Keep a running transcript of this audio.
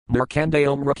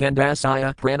Markandeyo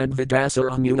Mrakandasaya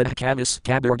Pranadvidasara Munad Kavis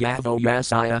Kaburgavo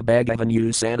Yasaya Bhagavan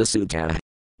Usanasutta.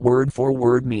 Word for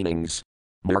word meanings.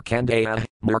 Markandeya,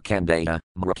 Markandeya,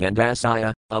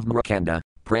 Mrakandasaya, of Mrakanda,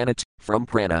 Pranat, from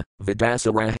Prana,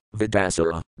 Vidasara,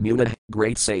 Vidasara, Munad,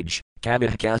 great sage,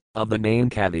 Kavihka, of the name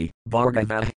Kavi,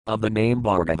 Bhargava, of the name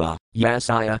Bhargava,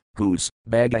 Yasaya, whose,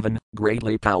 Bhagavan,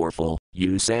 greatly powerful,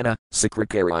 Usana,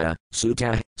 Sakrakariya,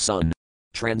 Sutta, son.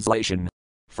 Translation.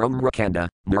 From Mrakanda,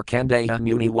 Markandeya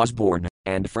Muni was born,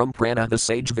 and from Prana the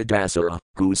sage Vidasara,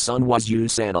 whose son was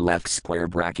Usana left square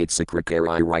bracket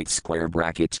Sakrakari right square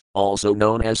bracket, also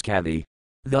known as Kavi.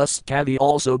 Thus Kavi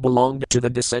also belonged to the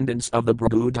descendants of the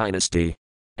Prabhu dynasty.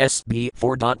 SB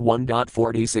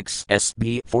 4.1.46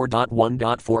 SB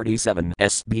 4.1.47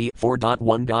 SB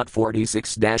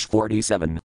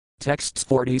 4.1.46-47. Texts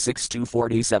 46 to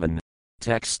 47.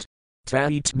 Text.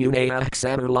 Tait Munaya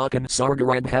Xanarlakan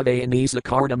Sargarad Have Anisa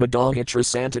Kardamadahitra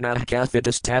Santanah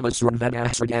Kathitas Tavas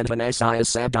Ranvanasraganvanasaya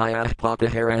Sabdaya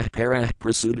Pakahara Para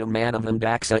Prasudam Manavam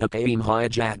Daksa Apayim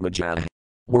Hyajatmajah.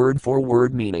 Word for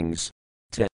word meanings.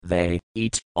 They,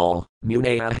 eat, all,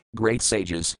 Munaya, great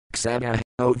sages, Xana,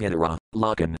 Ovidara,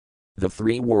 Lakan. The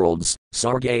three worlds,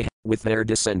 Sargay, with their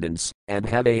descendants, and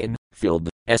Havayan, filled,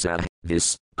 Esa,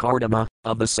 this, Kardama,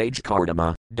 of the sage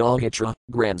Kardama, Dahitra,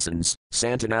 grandsons,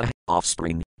 Santana,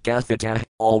 offspring, Kathita,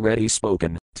 already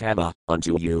spoken, Tava,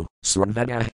 unto you,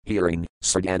 Sranvana, hearing,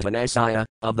 Sarganvanasaya,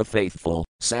 of the faithful,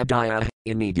 Sabdaya,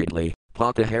 immediately,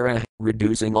 Pakahara,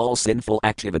 reducing all sinful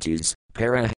activities,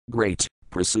 Para, great,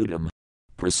 Prasudam.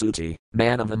 Prasuti,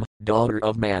 Manavam, daughter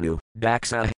of Manu,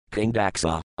 Daksa, King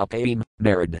Daksa, Apayim,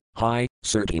 married, high,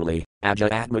 certainly, Aja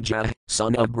Atmaja,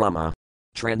 son of Brahma.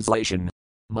 Translation.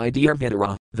 My dear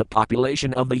Vidura, the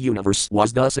population of the universe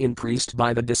was thus increased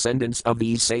by the descendants of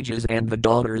these sages and the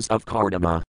daughters of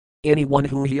Kardama. Anyone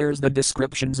who hears the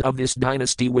descriptions of this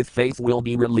dynasty with faith will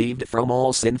be relieved from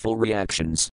all sinful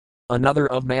reactions. Another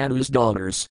of Manu's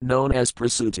daughters, known as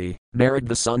Prasuti, married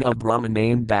the son of Brahma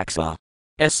named Daksa.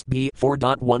 SB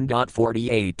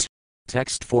 4.1.48.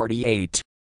 Text 48.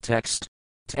 Text.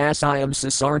 Tasayam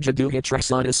Sasarja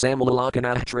Duhitrasana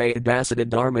Samalakana Tre Dasada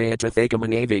Dharmayata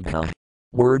Thakamanavigha.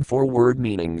 Word for word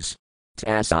meanings.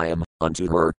 Tasayam, unto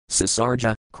her,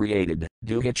 Sasarja, created,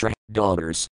 Duhitra,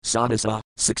 daughters, Sadasa,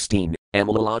 16,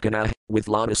 Amalakana, with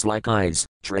lotus like eyes,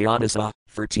 Trayadasa,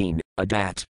 13,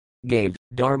 Adat. Gave,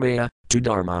 Dharmaya, to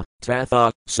Dharma,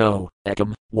 Tatha, so,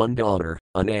 Ekam, one daughter,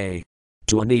 Ane.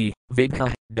 To Ani,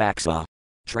 Vigha, Daksa.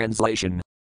 Translation.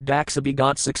 Daksa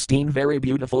begot 16 very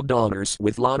beautiful daughters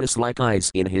with lotus-like eyes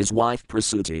in his wife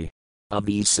Prasuti. Of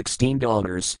these 16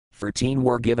 daughters, 13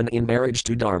 were given in marriage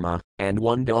to Dharma, and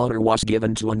one daughter was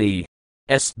given to Ani.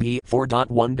 SB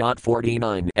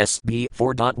 4.1.49 SB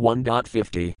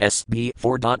 4.1.50 SB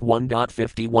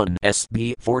 4.1.51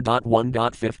 SB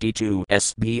 4.1.52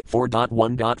 SB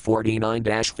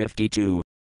 4.1.49-52.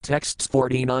 Texts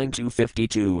 49 to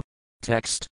 52.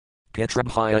 Text.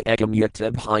 Pitrabhaya ekam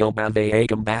yaktibhaya bhave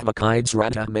ekam bhavakides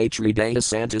rata matri daya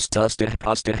santas tustah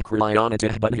pustah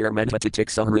kriyonatah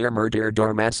bunhirmentatitiksa murder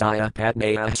dharmasaya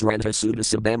patnaya sranta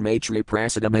sudasabam matri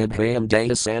prasadam abhayam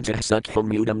daya santah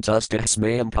sukham udam tustah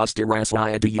smayam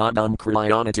pustirasaya diyadam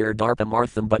kryonatir darpam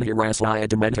artham bunhirasaya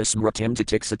dementas mratim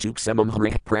tatiksa tuksamam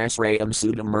hrih prasrayam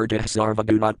sudam murdah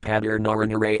sarvagunat padir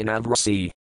naranare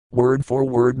avrasi. Word for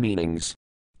word meanings.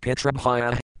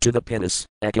 Pitrabhaya, to the Pinas,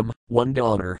 Ekam, one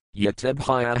daughter,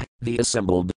 Yaktibhaya, the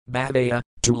assembled, Bhavaya,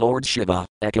 to Lord Shiva,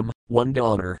 Ekam, one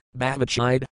daughter,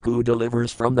 Bhavachide, who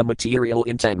delivers from the material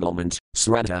entanglement,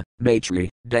 Srata, Matri,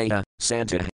 Daya,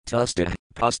 Santa, Tusta,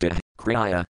 Pusta,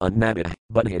 Kriya, Unnabha,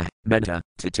 Bunha, Menta,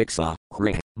 Tatiksa,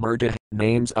 Kri, Murda,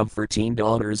 names of 13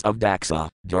 daughters of Daksa,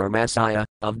 Dharmasaya,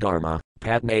 of Dharma,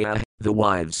 Patnaya, the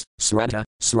wives, Srata,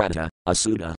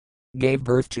 Asuda. Gave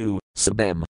birth to,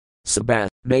 Sabem. Sabah,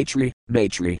 Matri,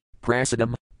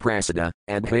 Prasadam,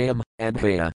 and Hayam,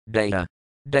 Daya,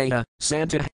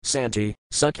 Santa, Santi,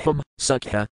 Sukham,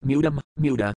 Mudam,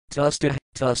 Tusti,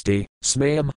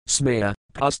 Smaya,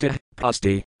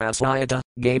 Pusti, Asayata,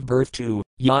 gave birth to,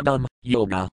 Yadam,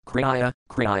 Yoga, Kriya,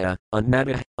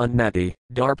 Unnati,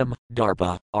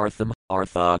 Darpa,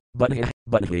 Artha,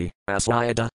 Bunhi,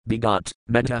 Asayata, begot,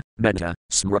 Menta,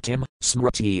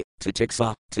 Smrati,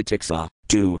 Tatiksa,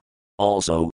 2.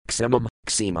 Also,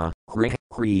 Xema, Hri,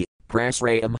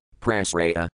 Prasrayam,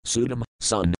 Sudam,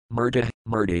 son,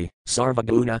 Murdi,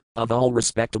 Sarvaguna, of all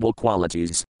respectable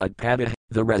qualities, Adpada,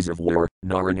 the reservoir,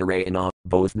 Naranarayana,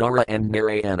 both Nara and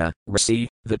Narayana, Rasi,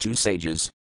 the two sages.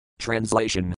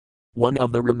 Translation. One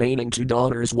of the remaining 2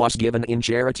 daughters was given in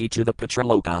charity to the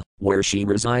Pitraloka, where she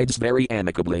resides very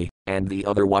amicably, and the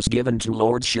other was given to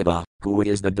Lord Shiva, who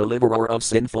is the deliverer of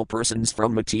sinful persons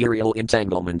from material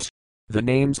entanglement. The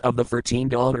names of the 13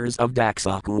 daughters of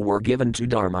Daksa who were given to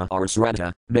Dharma are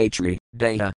Srata, Maitri,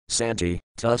 Deha, Santi,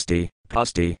 Tusti,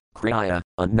 Pusti, Kriya,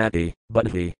 Unnati,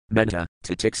 Buddhi, Metta,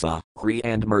 Titiksa, Kri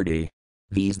and Murti.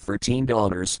 These 13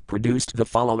 daughters produced the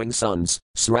following sons.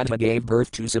 Srata gave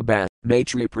birth to Sabat,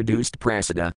 Maitri produced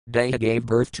Prasada, Deha gave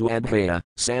birth to Abhaya,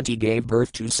 Santi gave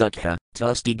birth to Sukha,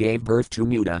 Tusti gave birth to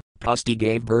Muda, Pusti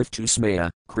gave birth to Smaya,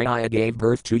 Kriya gave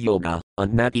birth to Yoga,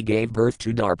 Unnati gave birth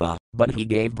to Darpa, Buddhi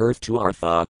gave birth to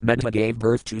Artha, Metta gave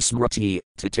birth to Smriti,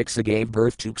 Titiksa gave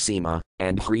birth to Ksima,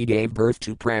 and Hri gave birth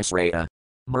to Prasraya.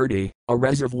 Murti, a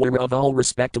reservoir of all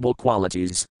respectable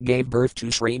qualities, gave birth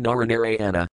to Sri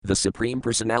Naranarayana, the Supreme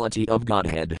Personality of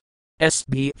Godhead.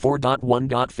 SB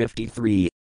 4.1.53.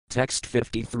 Text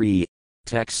 53.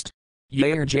 Text.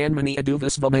 Yair Janmani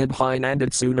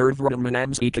Aduvasvamabhinandatsu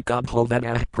Nirvramanams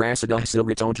Ekakabhovadah Prasadah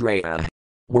Silritodreya.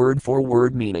 Word for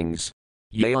word meanings.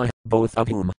 Yea, both of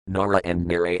whom, Nara and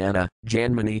Narayana,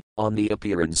 Janmani, on the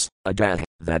appearance, Adah,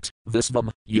 that,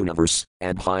 Visvam, universe,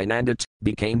 and Hinandat,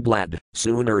 became glad,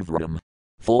 Sunurvram.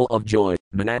 Full of joy,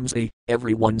 Manamsi,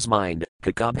 everyone's mind,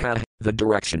 Kakabha, the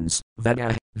directions,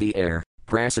 Vadah, the air,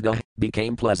 Prasada,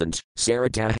 became pleasant,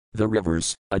 Sarata, the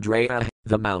rivers, Adreya,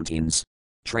 the mountains.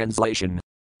 Translation.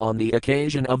 On the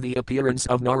occasion of the appearance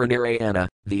of Naranarayana,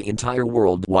 the entire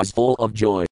world was full of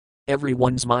joy.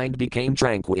 Everyone's mind became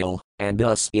tranquil, and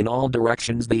thus in all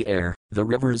directions the air, the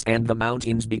rivers and the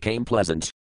mountains became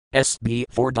pleasant. SB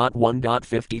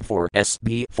 4.1.54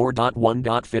 SB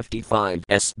 4.1.55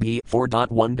 SB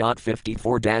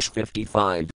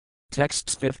 4.1.54-55.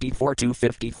 Texts 54 to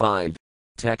 55.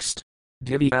 Text.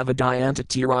 Divi avadayanta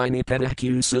tirini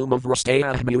pedahku sum of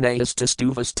rastayah munayas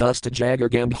testuvas tusta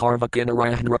jagargam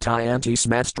harvakinarahnratayanti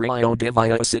smastriyo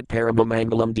divayasit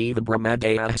paramamangalam diva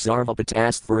brahmadayah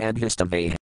sarvapatasthvar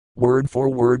adhistave. Word for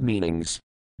word meanings.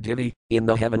 Divi, in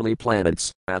the heavenly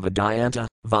planets, avadayanta,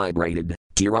 vibrated,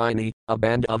 tirini, a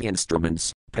band of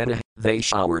instruments, pedah, they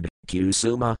showered,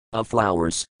 kusuma, of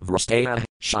flowers, vrastayah,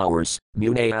 showers,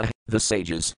 munayah, the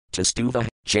sages, testuva,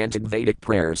 chanted Vedic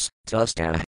prayers,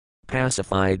 tusta,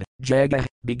 pacified, Jaga,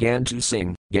 began to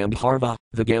sing, Gambharva,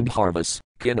 the Gambharvas,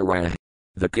 Kinnara,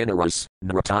 the Kinnaras,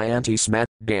 Nratayanti smat,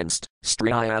 danced,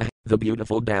 Striya, the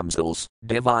beautiful damsels,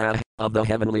 Devaya, of the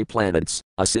heavenly planets,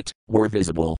 Asit, were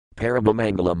visible,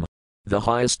 Paramamangalam, the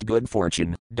highest good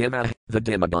fortune, Deva, the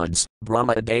demigods,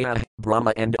 Brahma Adaya,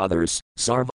 Brahma and others,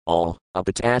 Sarva, all,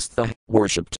 Apatastha,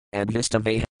 worshipped, and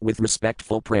Vistave, with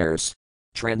respectful prayers.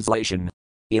 Translation.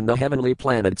 In the heavenly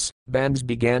planets, bands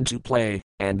began to play,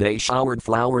 and they showered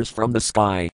flowers from the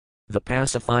sky. The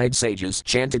pacified sages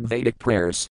chanted Vedic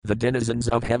prayers, the denizens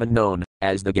of heaven known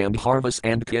as the Gambharvas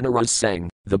and Kinnaras sang,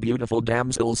 the beautiful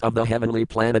damsels of the heavenly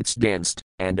planets danced,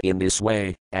 and in this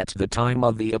way, at the time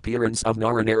of the appearance of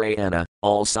Naranarayana,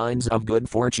 all signs of good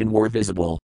fortune were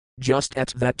visible. Just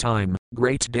at that time,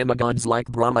 great demigods like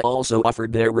Brahma also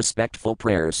offered their respectful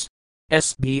prayers.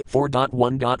 SB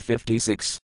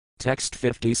 4.1.56. Text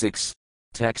 56.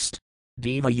 Text.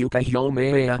 Diva yuka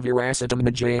hyomaya virasatam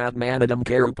najayat manadam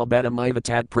karupabedam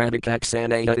ivatat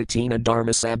pradikaksanaya itina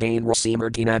dharma sabane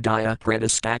rasimurtina daya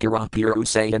pradaskakara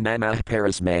pirusaya namah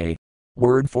parasme.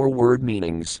 Word for word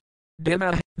meanings.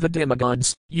 Dima, the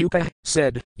demigods, Yupa,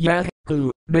 said, Yah,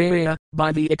 who, Maya,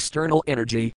 by the external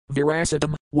energy,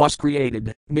 Virasatam, was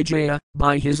created, Nijaya,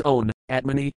 by his own,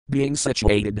 Atmani, being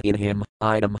situated in him,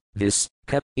 Idam, this,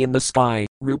 kept in the sky,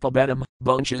 Rupabedam,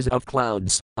 bunches of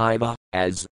clouds, Iva,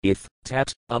 as, if,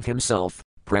 tat, of himself,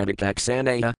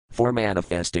 Pradikaksanaya, for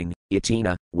manifesting,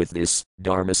 Itina, with this,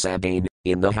 Dharma Sabane,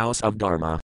 in the house of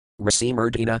Dharma.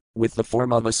 Rasimurdina, with the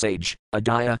form of a sage,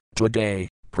 Adaya, today.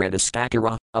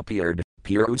 Pradaskakara, appeared,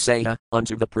 Purusaya,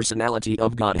 unto the personality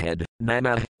of Godhead,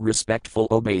 Nama, respectful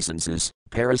obeisances,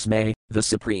 Parasme, the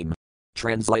supreme.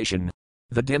 Translation.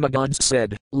 The demigods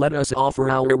said, let us offer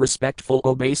our respectful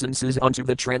obeisances unto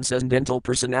the transcendental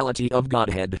personality of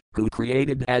Godhead, who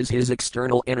created as his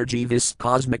external energy this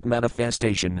cosmic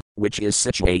manifestation, which is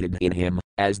situated in him,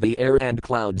 as the air and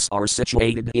clouds are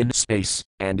situated in space,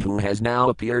 and who has now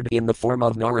appeared in the form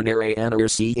of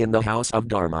Naranarayana in the house of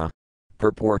Dharma.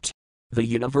 Purport. The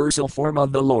universal form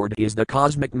of the Lord is the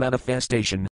cosmic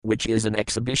manifestation, which is an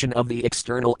exhibition of the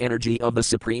external energy of the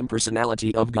Supreme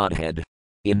Personality of Godhead.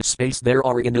 In space there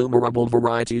are innumerable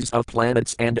varieties of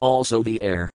planets and also the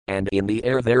air, and in the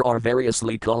air there are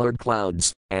variously colored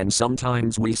clouds, and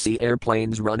sometimes we see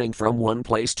airplanes running from one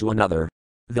place to another.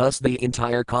 Thus the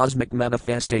entire cosmic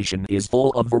manifestation is full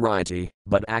of variety,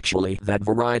 but actually that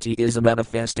variety is a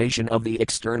manifestation of the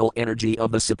external energy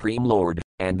of the Supreme Lord,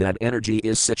 and that energy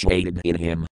is situated in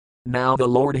him. Now the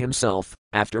Lord himself,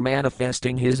 after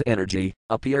manifesting his energy,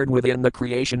 appeared within the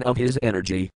creation of his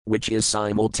energy, which is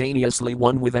simultaneously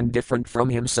one with and different from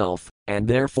himself, and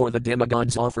therefore the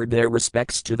demigods offered their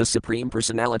respects to the Supreme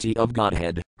Personality of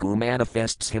Godhead, who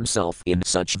manifests himself in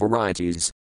such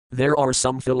varieties. There are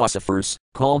some philosophers,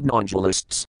 called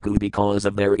non-dualists, who because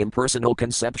of their impersonal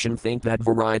conception think that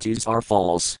varieties are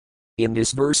false. In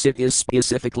this verse it is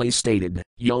specifically stated,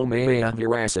 Yo mea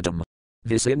veracitum.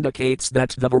 This indicates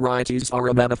that the varieties are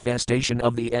a manifestation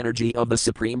of the energy of the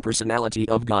Supreme Personality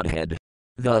of Godhead.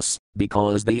 Thus,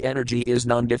 because the energy is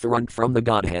non-different from the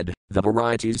Godhead, the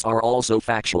varieties are also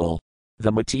factual.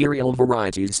 The material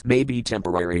varieties may be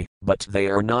temporary, but they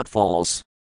are not false.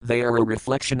 They are a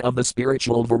reflection of the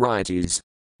spiritual varieties.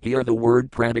 Here the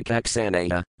word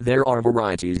pradikaksana, there are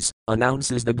varieties,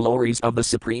 announces the glories of the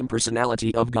Supreme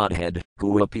Personality of Godhead,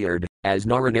 who appeared as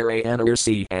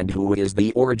Naranarayanarsi and who is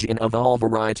the origin of all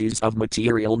varieties of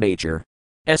material nature.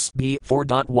 SB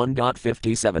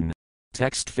 4.1.57.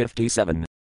 Text 57.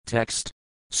 Text.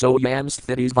 So yams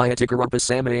thitties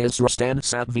vyatikarupasamayas rastan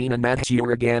satvina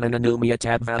madhuraganan anumya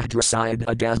tabvahdraside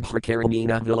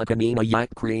adasbhrakaranina vilakanina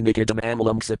yakri nikidam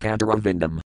amalam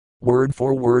ksapadaravindam. Word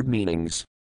for word meanings.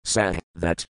 Sah,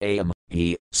 that, am,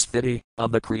 he, sthiti,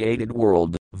 of the created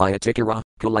world, Vyatikara,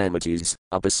 calamities,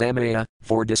 Upasamaya,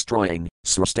 for destroying,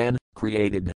 Srastan,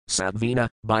 created, Satvina,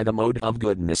 by the mode of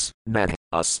goodness, Nat,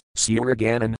 us,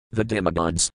 Suraganan, the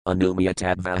demigods,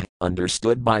 Anumyatadva,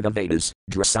 understood by the Vedas,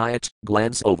 Drasayat,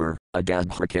 glance over,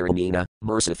 Adabhrakaranina,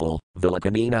 merciful,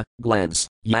 Vilakanina, glance,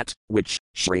 Yat, which,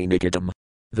 Srinikidam,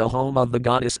 the home of the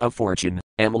goddess of fortune,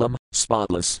 Amalam,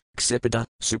 spotless, Ksipada,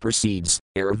 supersedes,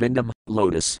 Aravindam,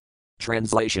 lotus.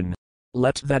 Translation.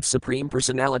 Let that Supreme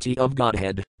Personality of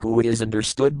Godhead, who is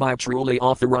understood by truly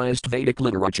authorized Vedic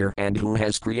literature and who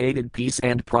has created peace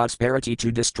and prosperity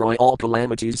to destroy all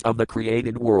calamities of the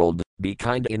created world, be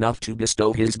kind enough to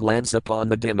bestow his glance upon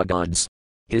the demigods.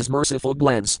 His merciful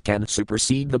glance can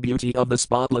supersede the beauty of the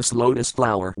spotless lotus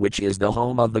flower which is the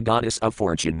home of the goddess of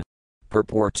fortune.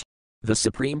 Purport. The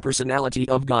Supreme Personality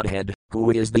of Godhead,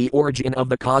 who is the origin of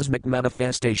the cosmic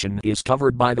manifestation, is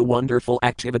covered by the wonderful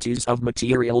activities of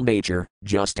material nature,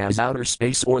 just as outer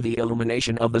space or the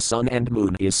illumination of the sun and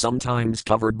moon is sometimes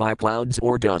covered by clouds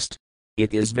or dust.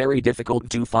 It is very difficult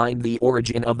to find the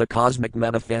origin of the cosmic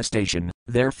manifestation,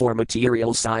 therefore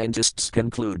material scientists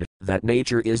conclude that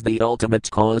nature is the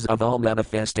ultimate cause of all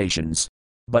manifestations.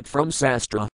 But from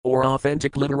Sastra, or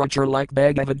authentic literature like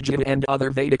Bhagavad Gita and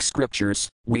other Vedic scriptures,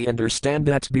 we understand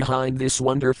that behind this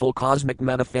wonderful cosmic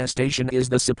manifestation is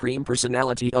the Supreme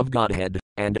Personality of Godhead,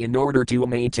 and in order to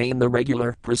maintain the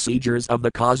regular procedures of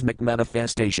the cosmic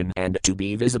manifestation and to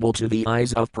be visible to the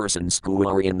eyes of persons who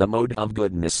are in the mode of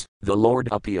goodness, the Lord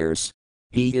appears.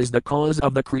 He is the cause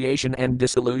of the creation and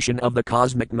dissolution of the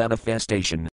cosmic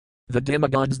manifestation. The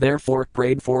demigods therefore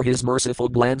prayed for his merciful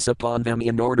glance upon them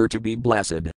in order to be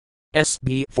blessed.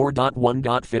 SB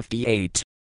 4.1.58.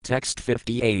 Text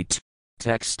 58.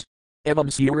 Text. Evam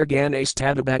suraganes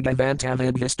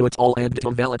tadabhagavantavadhistut all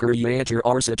abdam velikar yatir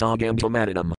arsatagam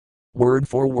tomadinam. Word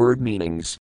for word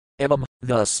meanings. Evam,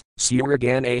 thus,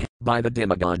 suragane, by the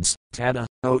demigods, tada,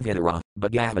 ovidara,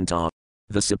 bhagavanta,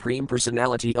 the Supreme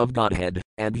Personality of Godhead,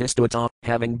 and Histuta,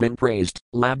 having been praised,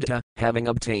 Labdha, having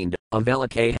obtained,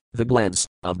 Avelake, the glance,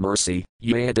 of mercy,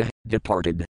 Yada,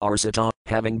 departed, Arsata,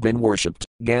 having been worshipped,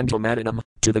 Gandhamadana,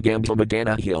 to the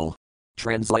Gandhamadana hill.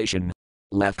 Translation.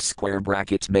 Left square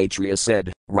bracket Maitreya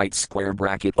said, right square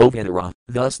bracket Ovidara,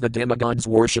 thus the demigods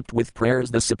worshipped with prayers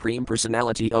the Supreme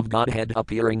Personality of Godhead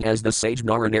appearing as the sage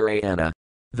Naranarayana.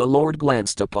 The Lord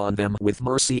glanced upon them with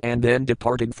mercy and then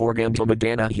departed for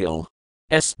Gandhamadana hill.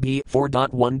 SB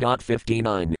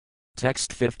 4.1.59.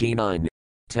 Text 59.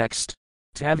 Text.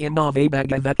 Tavyanavi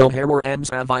Bhagavato Harar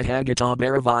Amsavihagata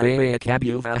Bharavaya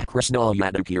Kabuvah Krishna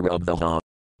Yadukira of the Ha.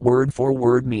 Word for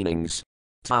word meanings.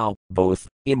 Tau, both,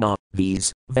 Ina,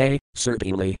 these, Ve,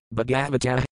 certainly,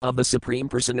 Bhagavata, of the Supreme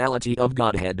Personality of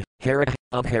Godhead, Hara,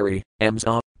 of Hari,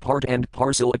 Amsa, part and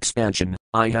parcel expansion,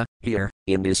 Iha, here,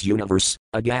 in this universe,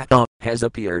 Agata, has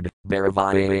appeared,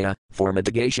 Bharavaya, for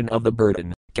mitigation of the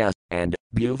burden, Ka, and,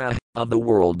 Bhuva, of the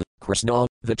world, Krishna,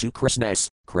 the two Krishnas,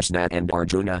 Krishna and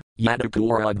Arjuna,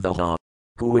 Yadukura of the Ha,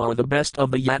 who are the best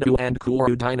of the Yadu and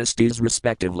Kuru dynasties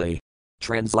respectively.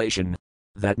 Translation.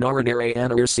 That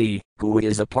Naranarayanarsi, who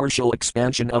is a partial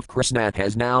expansion of Krishna,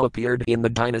 has now appeared in the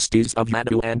dynasties of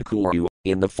Yadu and Kuru,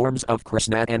 in the forms of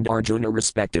Krishna and Arjuna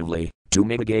respectively, to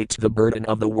mitigate the burden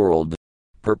of the world.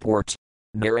 Purport.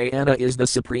 Narayana is the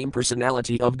Supreme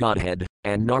Personality of Godhead,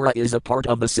 and Nara is a part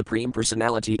of the Supreme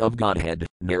Personality of Godhead,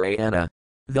 Narayana.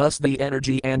 Thus the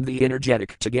energy and the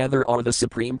energetic together are the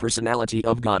Supreme Personality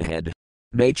of Godhead.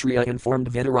 Maitreya informed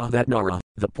Vidura that Nara,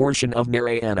 the portion of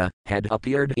Narayana, had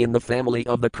appeared in the family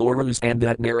of the Kurus and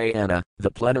that Narayana, the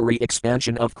plenary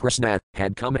expansion of Krishna,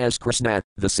 had come as Krishna,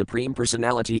 the Supreme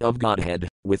Personality of Godhead,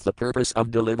 with the purpose of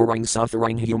delivering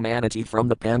suffering humanity from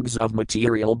the pangs of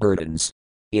material burdens.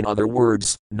 In other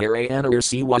words, Narayana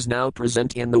Rsi was now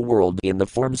present in the world in the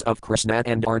forms of Krishna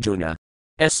and Arjuna.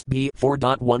 SB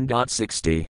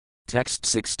 4.1.60. Text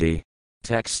 60.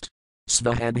 Text.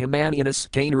 Svahadhimaninus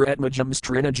kainaretmajam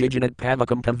strinajijanat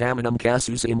pavakam pavamanam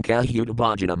kasusim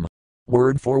kahyudabhajanam.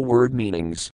 Word for word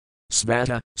meanings.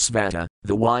 Svata, Svata,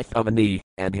 the wife of Ani,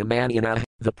 and Himanina,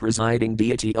 the presiding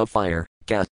deity of fire,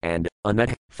 Ka, and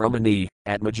Anat, from Ani,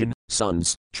 Atmajan,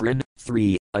 sons, Trin,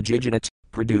 3, Ajijanat,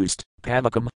 produced,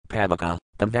 Pavakam, Pavaka,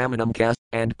 Pavamanam Ka,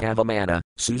 and Pavamana,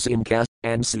 Susim Ka,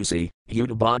 and Susi,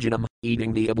 Udabhajanam,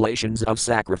 eating the oblations of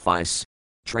sacrifice.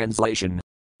 Translation.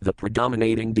 The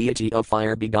predominating deity of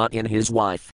fire begot in his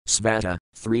wife, Svata,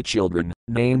 3 children,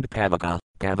 named Pavaka,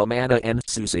 Pavamana and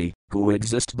Susi, who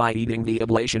exist by eating the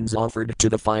oblations offered to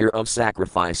the fire of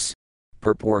sacrifice.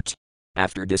 Purport.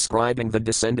 After describing the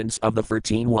descendants of the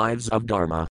 13 wives of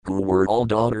Dharma, who were all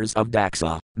daughters of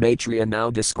Daksa, Maitreya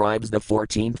now describes the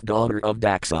 14th daughter of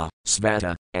Daksa,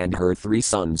 Svata, and her 3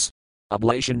 sons.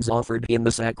 Oblations offered in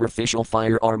the sacrificial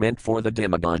fire are meant for the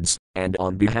demigods, and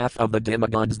on behalf of the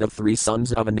demigods the 3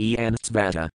 sons of Ani and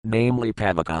Svata, namely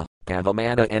Pavaka,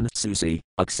 Pavamana and Susi,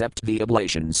 accept the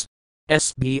oblations.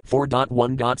 SB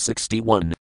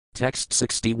 4.1.61. Text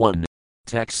 61.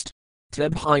 Text.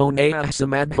 Tebhionaya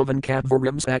samadhavan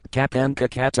katvarimsak kapanka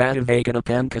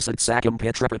katadivakanapankasat sakam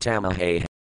petrapatamahe.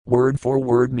 Word for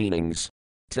word meanings.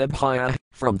 Tebhaya,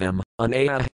 from them,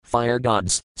 Anaya, fire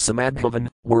gods, Samadhavan,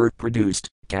 word produced,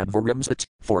 Kadvarimsat,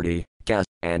 40, Ka,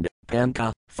 and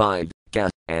Panka, 5, Ka,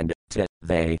 and Te,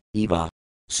 they, Eva.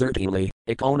 Certainly,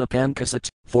 Ikona Pankasat,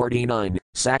 49,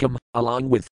 Sakam, along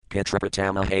with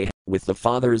Petrapatamahe, with the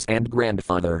fathers and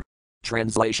grandfather.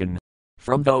 Translation.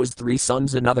 From those 3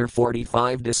 sons another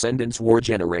 45 descendants were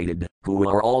generated, who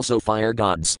are also fire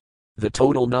gods. The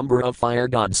total number of fire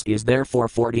gods is therefore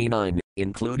 49,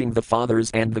 including the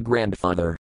fathers and the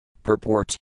grandfather.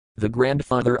 Purport. The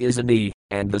grandfather is Ani,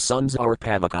 and the sons are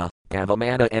Pavaka,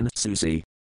 Pavamana and Susi.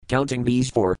 Counting these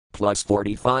 4, plus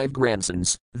 45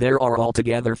 grandsons, there are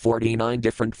altogether 49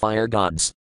 different fire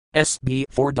gods. SB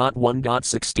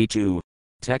 4.1.62.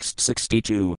 Text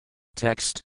 62.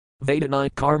 Text. Vedanai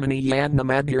Karmani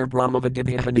Yadnamadhir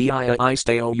Brahmavadibhyahaniya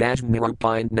Isteo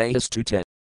Yajmirupine Nahastute.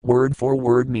 Word for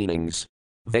word meanings.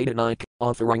 Vedanike,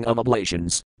 offering of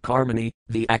oblations, Karmani,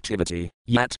 the activity,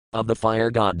 Yat, of the fire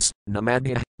gods,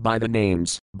 Namadhya, by the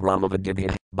names,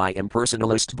 Brahmavadibhya, by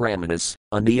impersonalist Brahmanas,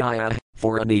 Aniyaya,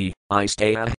 for Ani,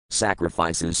 Istaya,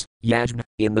 sacrifices, Yajna,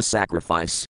 in the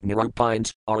sacrifice,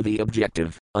 Nirupined, are the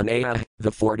objective, Anaya,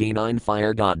 the 49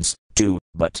 fire gods, to,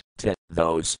 but, te,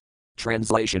 those.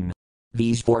 Translation.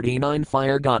 These 49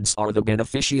 fire gods are the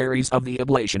beneficiaries of the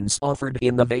oblations offered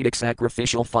in the Vedic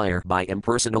sacrificial fire by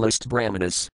impersonalist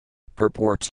Brahmanas.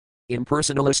 Purport.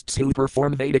 Impersonalists who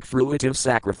perform Vedic fruitive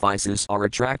sacrifices are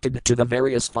attracted to the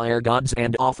various fire gods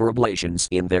and offer oblations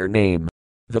in their name.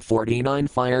 The 49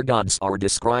 fire gods are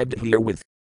described here with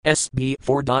SB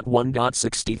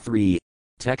 4.1.63.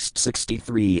 Text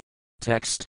 63.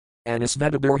 Text.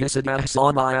 Anisvetaburhisadah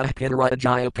samaya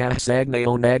pinarajayapah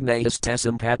sagnao nagnayas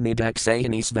tesam patni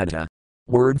daksayani sveta.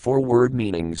 Word for word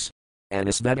meanings.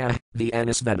 Anisveta, the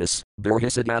Anisvetas,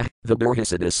 Burhisadah, the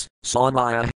Burhisadas,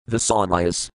 Samaya, the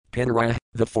Samayas, Pinara,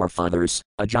 the forefathers,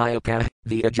 Ajayapa,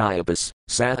 the Ajayapas,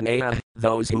 Sahanaya,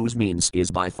 those whose means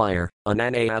is by fire,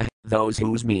 Ananaya, those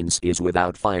whose means is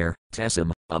without fire,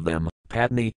 Tesam, of them,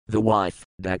 Patni, the wife,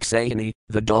 Daksayani,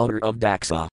 the daughter of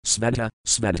Daksa, Sveta,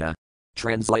 Sveta.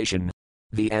 Translation.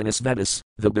 The Anisvetas,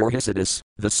 the Burhisadas,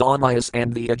 the Samayas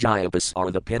and the Ajayapas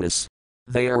are the Pinas.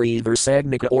 They are either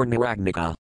Sagnika or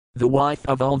Niragnika. The wife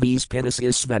of all these Pinas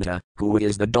is Sveta, who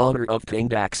is the daughter of King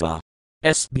Daksa.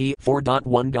 SB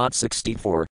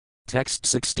 4.1.64. Text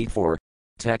 64.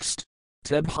 Text.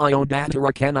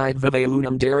 Tebhyodatara kanai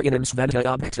vivaunam darianam sveta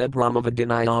abhte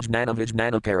brahmavadinayaj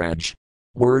nanavijnanaparaj.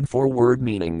 Word for word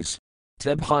meanings.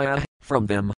 Tebhya, from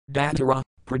them, datara,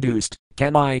 produced,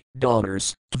 kanai,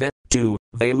 daughters, tve, 2,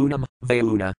 vaunam,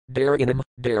 vauna, darianam,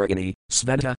 dariani,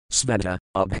 sveta, sveta,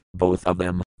 abh, both of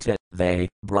them, te, they,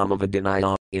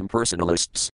 brahmavadinaya,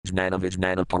 impersonalists,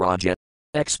 jnanavijnanaparaja.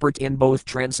 Expert in both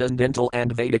transcendental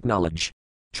and Vedic knowledge.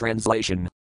 Translation.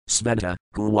 Sveta,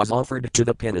 who was offered to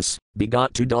the Pinas,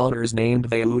 begot 2 daughters named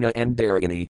Vauna and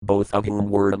Dariani, both of whom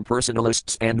were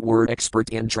impersonalists and were expert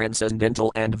in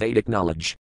transcendental and Vedic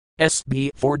knowledge.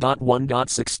 SB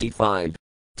 4.1.65.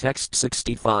 Text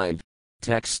 65.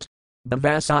 Text.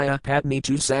 Bhavasaya Padni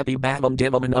tu Sapi Bhavam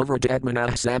Divam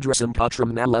Avradadmanah Sadrasam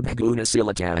Putram Nalabhaguna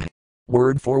Silatah.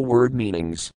 Word for word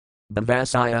meanings.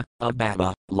 Bhavasaya, of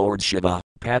Bhava, Lord Shiva,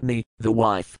 Padni, the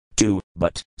wife, to,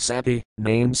 but, Sapi,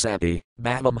 named Sapi,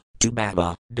 Bhavam, to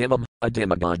Bhava, Divam, a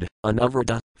demigod,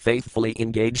 Anavrata, faithfully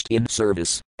engaged in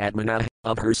service, Atmanah,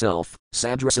 of herself,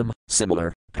 Sadrasam,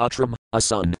 similar, Putram, a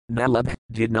son, Nalabh,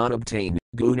 did not obtain,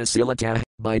 Gunasilata,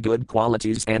 by good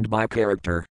qualities and by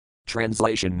character.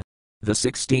 Translation. The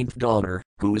 16th daughter,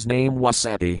 whose name was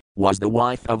Sapi, was the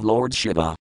wife of Lord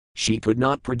Shiva. She could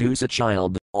not produce a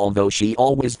child, although she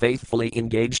always faithfully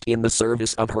engaged in the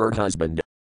service of her husband.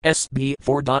 SB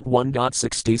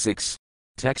 4.1.66.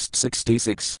 Text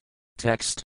 66.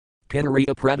 Text. Pinari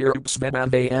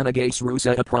apradirupsvedave anagase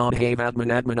rusa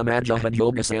apradhavatmanatmanamajahad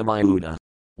yoga samayuda.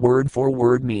 Word for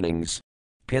word meanings.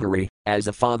 Pinari, as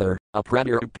a father,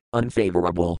 apradirp,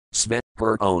 unfavorable, svet,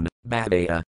 her own,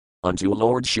 bhavaya, unto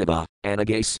Lord Shiva,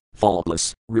 anagase,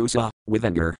 faultless, rusa, with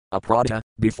anger, aprata,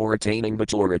 before attaining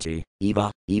maturity,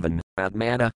 eva, even,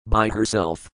 atmana, by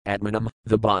herself, atmanam,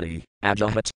 the body,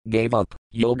 ajahat, gave up,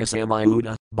 yoga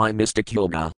samayuda, by mystic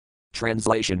yoga.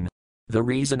 Translation. The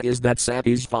reason is that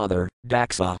Sapi's father,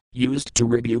 Daksa, used to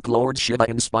rebuke Lord Shiva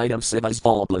in spite of Shiva's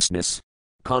faultlessness.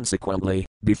 Consequently,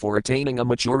 before attaining a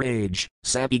mature age,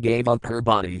 Sapi gave up her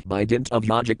body by dint of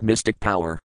yogic mystic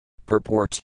power.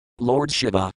 Purport. Lord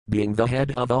Shiva, being the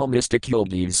head of all mystic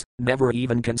yogis, never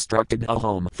even constructed a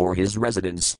home for his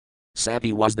residence.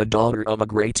 Sapi was the daughter of a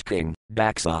great king,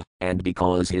 Daksa, and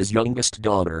because his youngest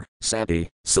daughter, Sapi,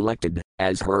 selected,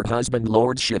 as her husband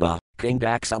Lord Shiva, King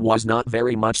Daksa was not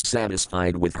very much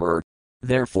satisfied with her.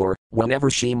 Therefore, whenever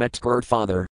she met her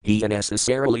father, he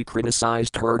unnecessarily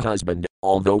criticized her husband,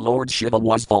 although Lord Shiva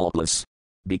was faultless.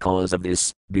 Because of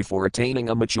this, before attaining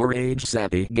a mature age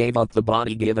Sapi gave up the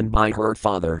body given by her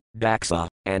father, Daksa,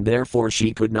 and therefore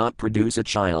she could not produce a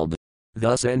child.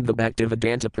 Thus end the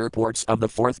Bhaktivedanta purports of the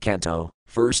 4th canto,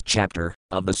 1st chapter,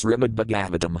 of the Srimad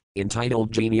Bhagavatam,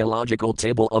 entitled Genealogical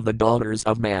Table of the Daughters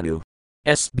of Manu.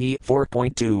 SB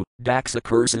 4.2, Daksa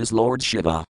curses Lord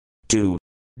Shiva. 2.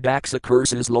 Daksa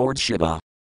curses Lord Shiva.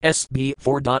 SB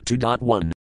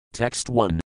 4.2.1. Text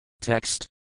 1. Text.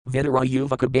 Vidara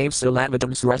Yuvaka Bave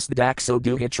Silavadam Srest Dakso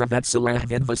Duhitra Vatsalah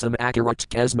Vidvasam Akarat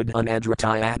Kesmad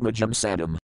Unadratai Atmajam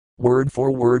Sadam. Word for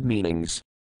word meanings.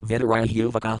 Vidara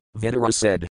Yuvaka, Vidara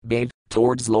said, Bave,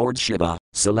 towards Lord Shiva,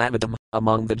 Silavadam,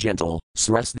 among the gentle,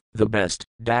 Srest, the best,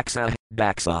 Daksa,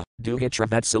 Duhitra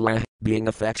Vatsalah, being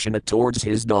affectionate towards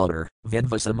his daughter,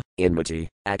 Vidvasam, enmity,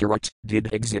 Akarat,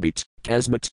 did exhibit,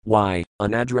 Kesmat, why,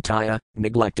 Unadrataya,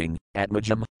 neglecting,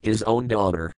 Atmajam, his own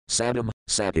daughter, Sadam,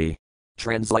 Sapi.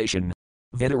 Translation.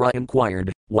 Vidara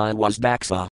inquired, why was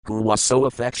Daksa, who was so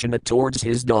affectionate towards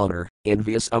his daughter,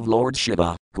 envious of Lord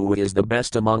Shiva, who is the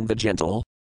best among the gentle?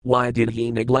 Why did he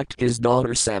neglect his daughter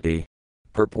Sapi?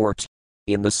 Purport.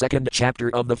 In the 2nd chapter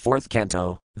of the 4th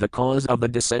canto, the cause of the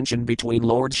dissension between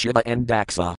Lord Shiva and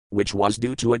Daksa, which was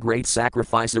due to a great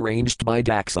sacrifice arranged by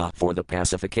Daksa for the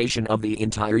pacification of the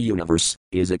entire universe,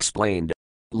 is explained.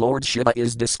 Lord Shiva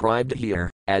is described here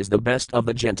as the best of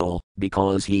the gentle,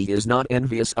 because he is not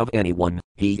envious of anyone,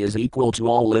 he is equal to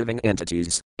all living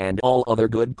entities, and all other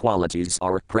good qualities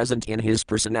are present in his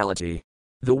personality.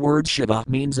 The word Shiva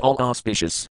means all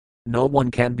auspicious. No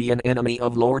one can be an enemy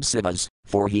of Lord Shiva's,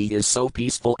 for he is so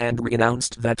peaceful and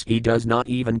renounced that he does not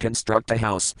even construct a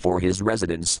house for his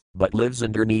residence, but lives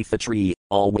underneath a tree,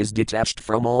 always detached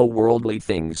from all worldly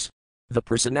things. The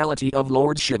personality of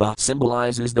Lord Shiva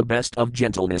symbolizes the best of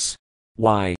gentleness.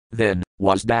 Why, then,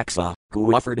 was Daksa,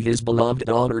 who offered his beloved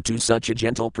daughter to such a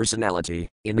gentle personality,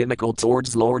 inimical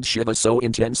towards Lord Shiva so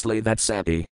intensely that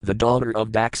Sapi, the daughter of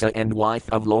Daksa and wife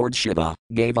of Lord Shiva,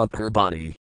 gave up her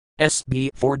body? SB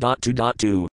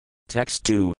 4.2.2. Text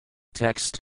 2.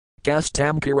 Text.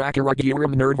 Kastam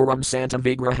Kirakaragiram Nirvaram Santa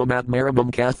Vigraham Atmaramam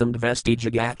Katham Vesti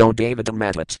Jagato Davidam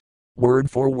Matat.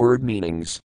 Word for word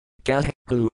meanings. Kah,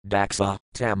 who, Daksa,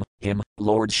 Tam, him,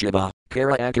 Lord Shiva,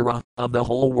 Kara Akara, of the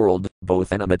whole world,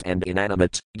 both animate and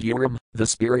inanimate, Guram, the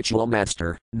spiritual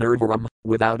master, Nirvaram,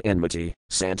 without enmity,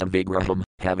 Santa Vigraham,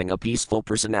 having a peaceful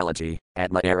personality,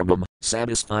 Atma Aramam,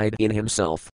 satisfied in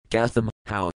himself, Katham,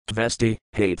 how, Tvesti,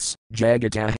 hates,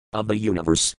 Jagata, of the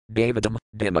universe, Davidam,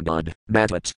 demigod,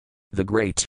 Matat, the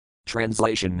great.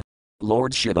 Translation.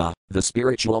 Lord Shiva, the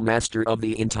spiritual master of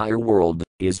the entire world,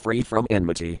 is free from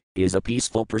enmity, is a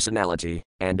peaceful personality,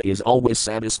 and is always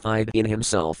satisfied in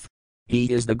himself.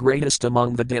 He is the greatest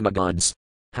among the demigods.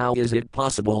 How is it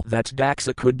possible that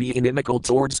Daksa could be inimical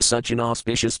towards such an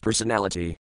auspicious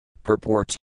personality?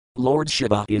 Purport. Lord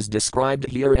Shiva is described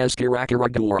here as Kirakara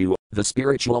Guru, the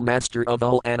spiritual master of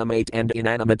all animate and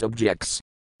inanimate objects.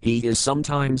 He is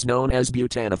sometimes known as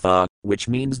Bhutanatha, which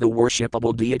means the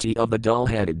worshipable deity of the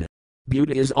dull-headed.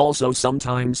 Bhuta is also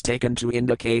sometimes taken to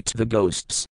indicate the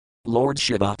ghosts. Lord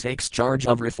Shiva takes charge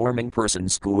of reforming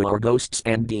persons who are ghosts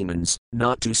and demons,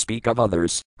 not to speak of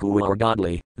others, who are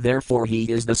godly. Therefore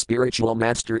he is the spiritual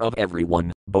master of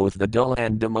everyone, both the dull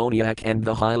and demoniac and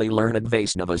the highly learned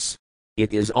Vaisnavas.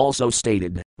 It is also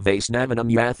stated,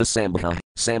 Vaisnavanam Yatha Sambha,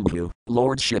 Sambhu,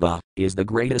 Lord Shiva, is the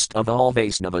greatest of all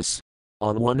Vaisnavas.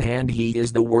 On one hand he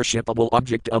is the worshipable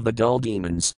object of the dull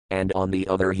demons, and on the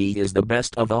other he is the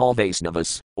best of all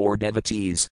Vaisnavas, or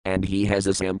devotees, and he has a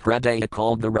Sampradaya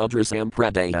called the Rudra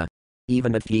Sampradaya.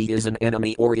 Even if he is an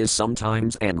enemy or is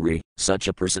sometimes angry, such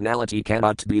a personality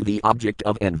cannot be the object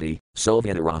of envy. So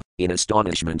Vidura, in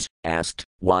astonishment, asked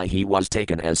why he was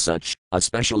taken as such,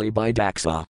 especially by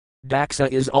Daksa.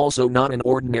 Daksa is also not an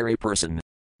ordinary person.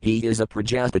 He is a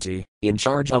Prajapati, in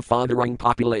charge of fathering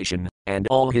population, and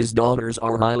all his daughters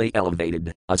are highly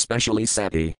elevated, especially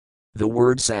Sapi. The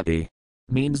word Sapi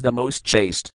means the most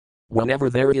chaste.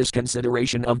 Whenever there is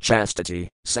consideration of chastity,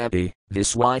 Sapi,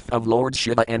 this wife of Lord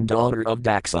Shiva and daughter of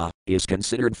Daksa, is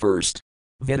considered first.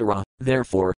 Vidura,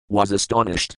 therefore, was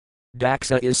astonished.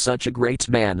 Daksa is such a great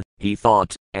man, he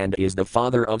thought, and is the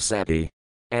father of Sapi.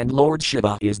 And Lord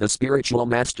Shiva is the spiritual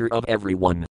master of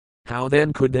everyone. How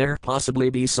then could there possibly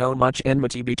be so much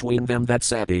enmity between them that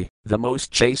Sapi, the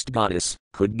most chaste goddess,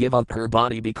 could give up her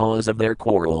body because of their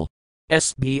quarrel?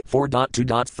 SB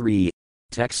 4.2.3.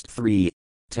 Text 3.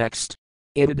 Text.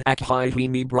 Idad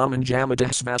akhihimi Brahman Jamatah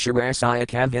Svasharasaya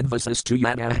Kavidvasas tu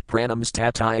Yanah Pranams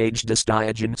Tatayaj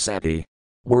Dastayajan Sapi.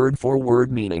 Word for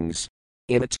word meanings.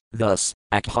 Idad, thus,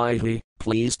 akhihi,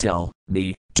 please tell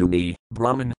me, to me,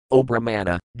 Brahman, O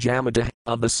Brahmana, Jamatah,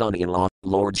 of the son-in-law,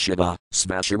 Lord Shiva,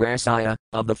 Svasharasaya,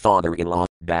 of the father-in-law,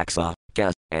 Daksa,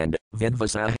 Ka, and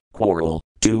Vidvasa, quarrel,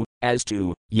 to, as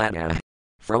to, Yana.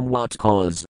 From what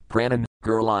cause? Pranan,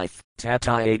 her life,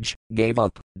 Tatayaj, gave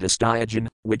up, Dastayajan,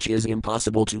 which is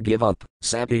impossible to give up,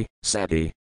 Sapi,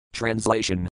 Sapi.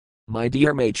 Translation. My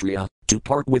dear Maitreya, to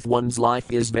part with one's life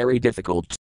is very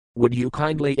difficult. Would you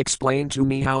kindly explain to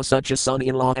me how such a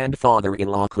son-in-law and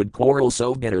father-in-law could quarrel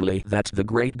so bitterly that the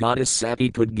great goddess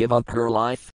Sapi could give up her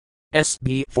life?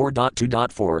 SB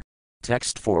 4.2.4.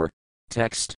 Text 4.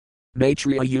 Text.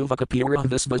 Maitreya Yuvakapura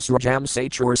Visvasrajam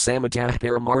Satur Samatah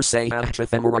Paramarsayah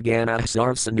Chathamaraganah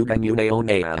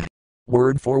Sarvsanugamunaonayah.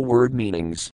 Word for word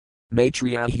meanings.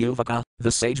 Maitreya Yuvaka,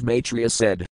 the sage Maitreya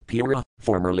said, Pura,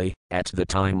 formerly, at the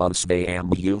time of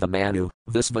Svayambhuva Manu,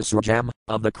 Visvasrajam,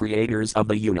 of the creators of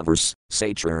the universe,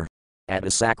 Satur. At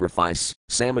a sacrifice,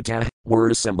 Samatah, were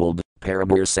assembled,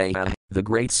 Paramarsayah, the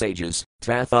great sages,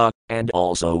 Tatha, and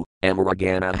also,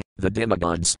 Amaragana, the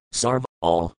demigods, Sarva,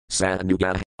 all,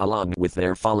 Sanuga, along with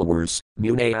their followers,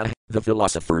 Munaya, the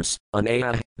philosophers,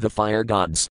 Anaya, the fire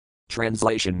gods.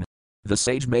 Translation. The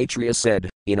sage Maitreya said,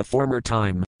 in a former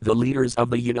time, the leaders of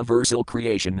the universal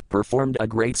creation performed a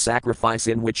great sacrifice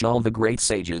in which all the great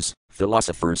sages,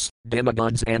 philosophers,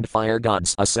 demigods and fire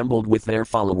gods assembled with their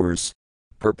followers.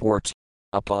 Purport.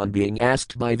 Upon being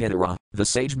asked by Vidura, the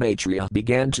sage Maitreya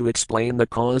began to explain the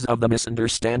cause of the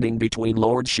misunderstanding between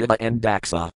Lord Shiva and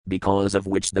Daksa, because of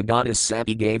which the goddess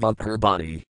Sapi gave up her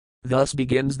body. Thus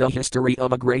begins the history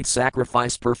of a great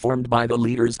sacrifice performed by the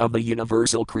leaders of the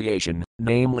universal creation,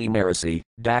 namely Marisi,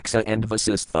 Daksa and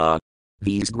Vasistha.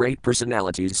 These great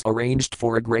personalities arranged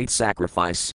for a great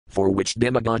sacrifice, for which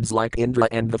demigods like Indra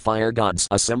and the fire gods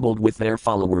assembled with their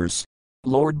followers.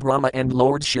 Lord Brahma and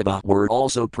Lord Shiva were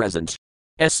also present.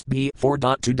 SB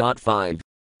 4.2.5.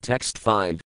 Text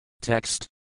 5. Text.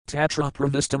 Tatra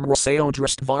pravistam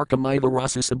rasayodrastvarkamaiva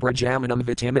rasasabhajamanam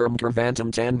vitimiram karvantam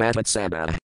tanmatat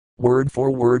sabah. Word for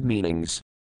word meanings.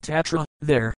 Tatra,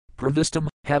 there, pravistam,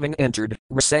 having entered,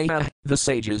 rasaya, the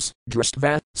sages,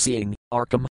 drastva, seeing,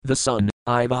 arkam, the sun,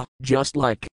 iva, just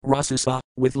like, rasasa,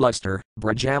 with luster,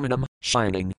 brajamanam,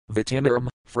 shining, vitimiram,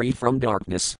 free from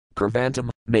darkness,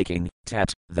 karvantam, making,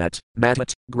 tat, that,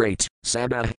 matat, great,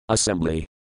 sabah, assembly.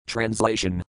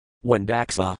 Translation. When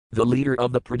Daksa, the leader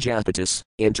of the Prajapatis,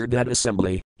 entered that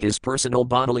assembly, his personal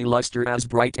bodily luster as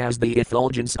bright as the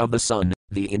effulgence of the sun,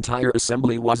 the entire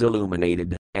assembly was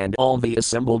illuminated, and all the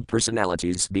assembled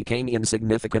personalities became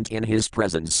insignificant in his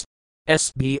presence.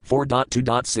 SB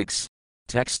 4.2.6.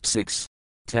 Text 6.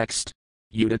 Text.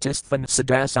 Udatisthan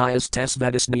sadasayas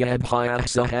tesvadisnyadhyah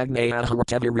sahagnayah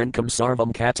ratevirinkam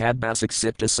sarvam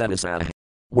katadbasaksipta sedasah.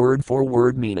 Word for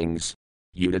word meanings.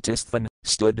 Udatisthan,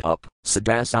 stood up,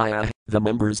 Sadasaya, the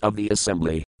members of the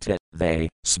assembly, they,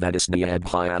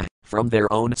 Svadisnyadhyaya, from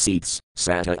their own seats,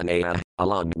 Satanaya,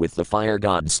 along with the fire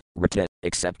gods, Rata,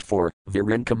 except for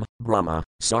Virinkam, Brahma,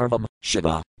 Sarvam,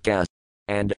 Shiva, Ka,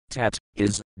 and Tat,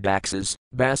 his, Daksas,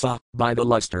 Basa, by the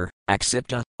luster,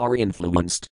 Aksipta, are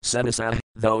influenced, Sedasa,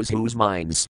 those whose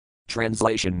minds.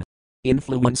 Translation.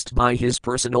 Influenced by his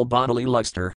personal bodily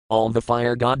luster, all the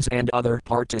fire gods and other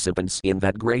participants in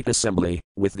that great assembly,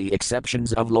 with the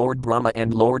exceptions of Lord Brahma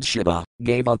and Lord Shiva,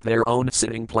 gave up their own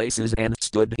sitting places and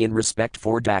stood in respect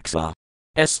for Daksa.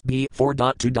 SB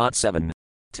 4.2.7.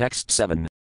 Text 7.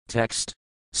 Text.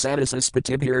 Sadasas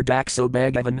patibhir Dakso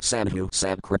Bhagavan Sandhu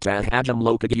Samkrita Hajam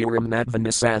Lokagiram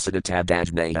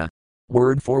Madvanasasidatadajnaya.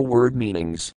 Word for word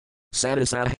meanings.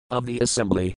 Sadasa, of the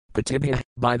assembly, Patibhya,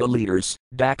 by the leaders,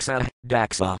 Daksa,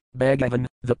 Daksa, Bhagavan,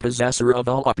 the possessor of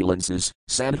all opulences,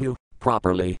 Sandhu,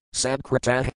 properly,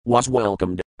 Samkrita, was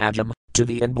welcomed, Ajam, to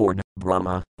the inborn,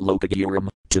 Brahma, Lokagiram,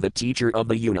 to the teacher of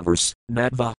the universe,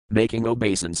 Nadva, making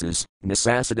obeisances,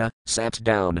 Nisasada, sat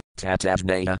down,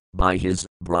 Tatajnaya, by his,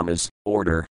 Brahma's,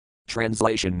 order.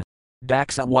 Translation.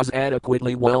 Daksa was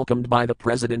adequately welcomed by the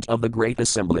president of the great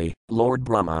assembly, Lord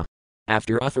Brahma.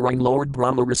 After offering Lord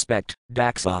Brahma respect,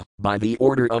 Daksa, by the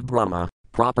order of Brahma,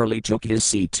 properly took his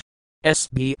seat.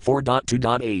 SB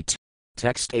 4.2.8.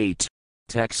 Text 8.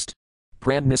 Text.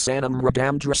 Pradnisanam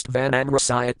radam drastvanam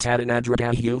rasaya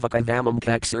tadanadrada yuvakavamam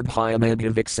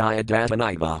kaksirbhyamandhiviksaya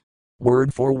dataniva.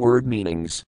 Word for word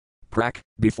meanings. Prak,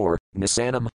 before,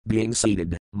 Nisanam, being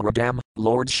seated, Mradam,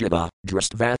 Lord Shiva,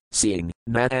 Drastva, seeing,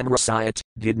 Natam Rasayat,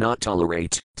 did not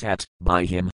tolerate, Tat, by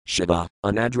him, Shiva,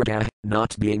 Anadrata,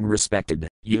 not being respected,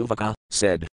 Yuvaka,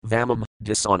 said, Vamam,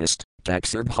 dishonest,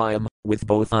 Taksirbhyam, with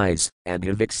both eyes, and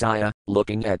Hiviksaya,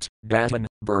 looking at, Datan,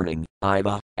 burning,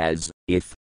 Iva, as,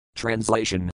 if.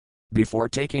 Translation. Before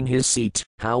taking his seat,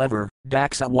 however,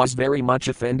 Daksa was very much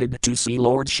offended to see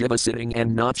Lord Shiva sitting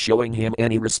and not showing him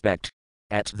any respect.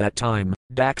 At that time,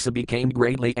 Daksa became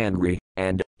greatly angry,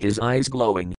 and, his eyes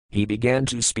glowing, he began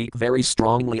to speak very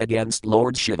strongly against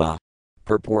Lord Shiva.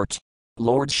 Purport.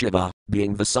 Lord Shiva,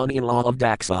 being the son-in-law of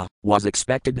Daksa, was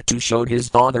expected to show his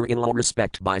father-in-law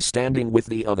respect by standing with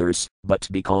the others, but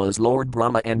because Lord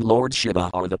Brahma and Lord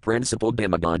Shiva are the principal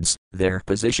demigods, their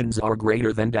positions are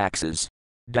greater than Daksa's.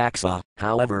 Daksa,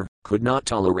 however, could not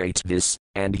tolerate this,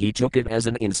 and he took it as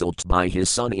an insult by his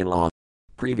son-in-law.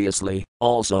 Previously,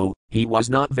 also, he was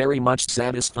not very much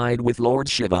satisfied with Lord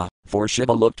Shiva, for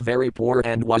Shiva looked very poor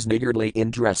and was niggardly in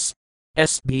dress.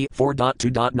 SB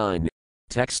 4.2.9.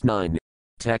 Text 9.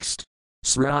 Text.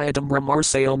 Srayatam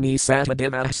Brahmarseo me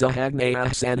satadimah sahagnayah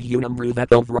sandhunam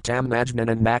ruvato vratam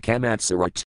majnanan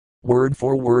makamatsarat. Word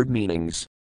for word meanings.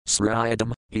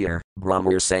 Srayatam, here,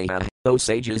 Brahmarsaya, O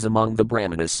sages among the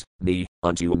Brahmanas, me,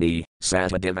 unto me,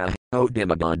 Satadima, O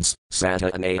demigods,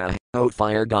 Satanaya, O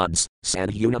fire gods,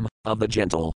 Sandhunam, of the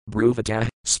gentle, Bruvata,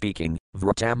 speaking,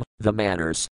 Vratam, the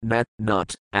manners, Nat,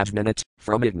 not, Ajnanat,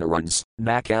 from ignorance,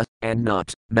 Naka, and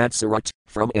not, Matsarat,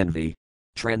 from envy.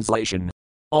 Translation.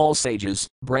 All sages,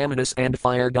 Brahmanas and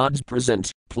fire gods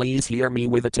present, please hear me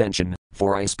with attention,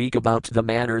 for I speak about the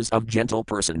manners of gentle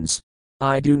persons.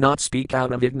 I do not speak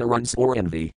out of ignorance or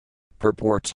envy.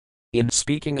 Purport. In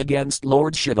speaking against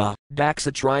Lord Shiva,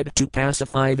 Daksa tried to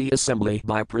pacify the assembly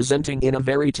by presenting in a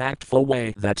very tactful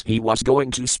way that he was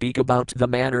going to speak about the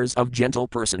manners of gentle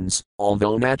persons,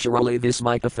 although naturally this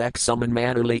might affect some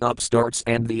unmannerly upstarts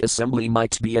and the assembly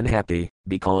might be unhappy,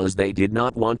 because they did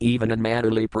not want even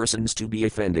unmannerly persons to be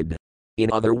offended.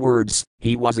 In other words,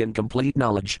 he was in complete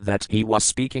knowledge that he was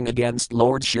speaking against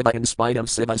Lord Shiva in spite of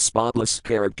Shiva's spotless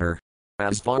character.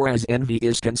 As far as envy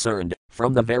is concerned,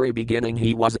 from the very beginning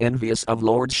he was envious of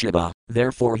Lord Shiva,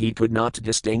 therefore he could not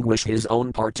distinguish his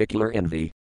own particular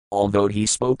envy. Although he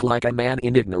spoke like a man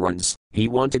in ignorance, he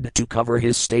wanted to cover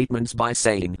his statements by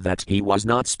saying that he was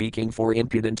not speaking for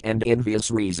impudent and envious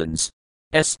reasons.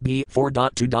 SB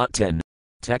 4.2.10.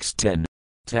 Text 10.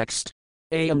 Text.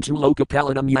 Ayam tu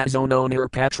lokapalanam yazono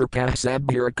nirpatrapah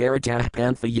sabhira karatah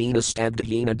panthayena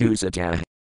stabdhina dusatah.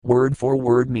 Word for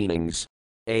word meanings.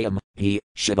 Ayam, he,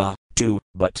 Shiva, too,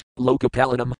 but,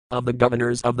 Lokapalanam, of the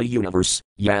governors of the universe,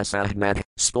 Yasahmat,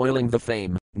 spoiling the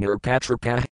fame,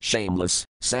 Nirpatrapah, shameless,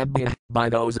 Sabhya, by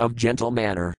those of gentle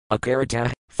manner,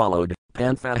 Akaratah, followed,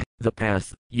 Pantha, the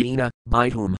path, Yena, by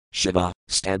whom, Shiva,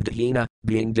 Stabdhina,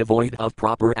 being devoid of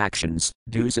proper actions,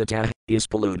 Dusatah, is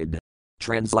polluted.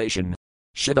 Translation.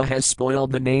 Shiva has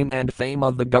spoiled the name and fame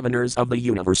of the governors of the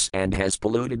universe and has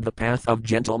polluted the path of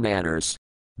gentle manners.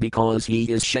 Because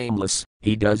he is shameless,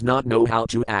 he does not know how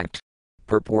to act.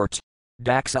 Purport.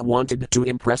 Daksa wanted to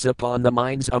impress upon the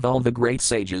minds of all the great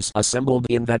sages assembled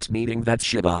in that meeting that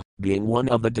Shiva, being one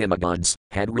of the demigods,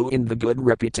 had ruined the good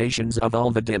reputations of all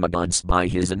the demigods by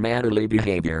his unmannerly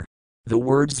behavior. The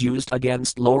words used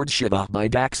against Lord Shiva by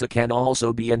Daksa can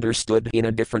also be understood in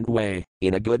a different way,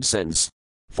 in a good sense.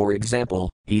 For example,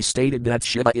 he stated that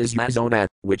Shiva is Yazona,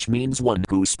 which means one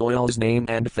who spoils name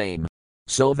and fame.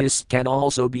 So this can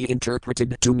also be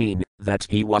interpreted to mean that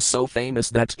he was so famous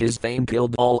that his fame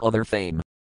killed all other fame.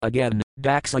 Again,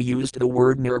 Daksa used the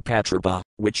word Nirpatrapa,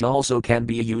 which also can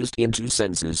be used in two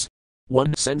senses.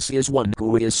 One sense is one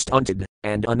who is stunted,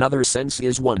 and another sense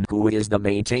is one who is the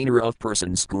maintainer of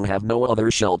persons who have no other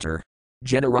shelter.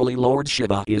 Generally, Lord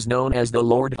Shiva is known as the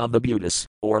Lord of the Bhutas,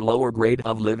 or lower grade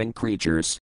of living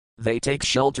creatures. They take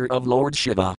shelter of Lord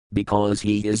Shiva, because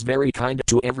he is very kind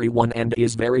to everyone and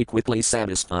is very quickly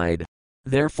satisfied.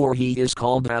 Therefore he is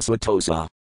called Asvatosa.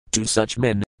 To such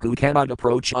men, who cannot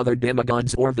approach other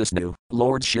demigods or Vishnu,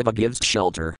 Lord Shiva gives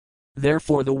shelter.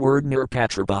 Therefore the word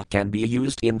Nirpatrapa can be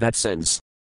used in that sense.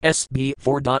 SB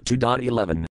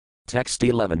 4.2.11. Text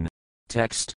 11.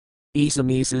 Text.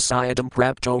 Isami Sasayatam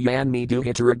Prapto Yanmi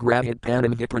Duhitaragrahit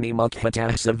Panam Viprani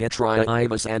Mukhatah Savitraya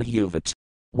Ivas and Yuvat.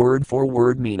 Word for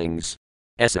word meanings.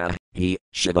 Esa, he,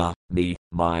 Shiva, me,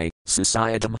 my,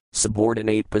 Sasayatam,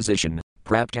 subordinate position,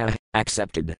 Prapta,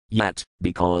 accepted, yet,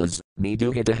 because,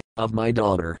 Meduhita, of my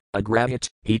daughter, Agrahit,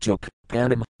 he took,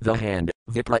 Panam, the hand,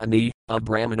 Viprani, of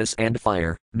Brahmanas and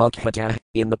fire, Mukhatah,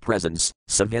 in the presence,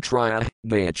 Savitraya,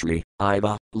 Gayatri,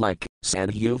 Iva, like,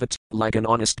 Sandhuvat, like an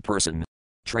honest person.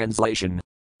 Translation.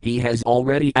 He has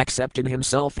already accepted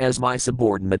himself as my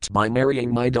subordinate by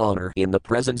marrying my daughter in the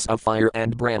presence of fire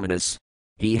and Brahmanas.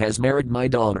 He has married my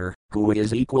daughter, who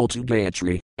is equal to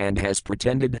Gayatri, and has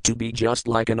pretended to be just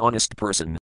like an honest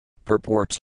person.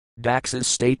 Purport. Daksa's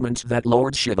statement that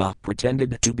Lord Shiva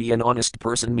pretended to be an honest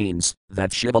person means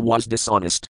that Shiva was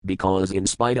dishonest, because in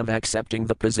spite of accepting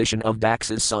the position of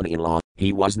Daksa's son-in-law,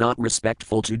 he was not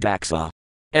respectful to Daksa.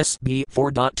 SB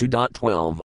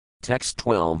 4.2.12. Text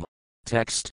 12.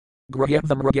 Text.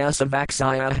 Grahyavam ragasa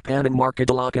vaksaya panam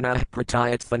markadalakana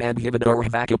pratayat fanadhivador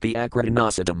vakapi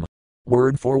akradanasatam.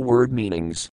 Word for word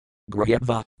meanings.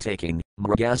 Grahyava, taking,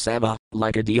 mragasava,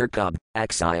 like a deer cub,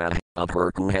 aksaya, of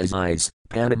her who has eyes,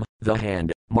 panam, the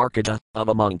hand, markada, of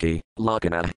a monkey,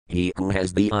 lakana, he who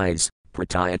has the eyes,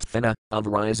 pratayat fana, of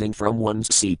rising from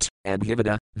one's seat, and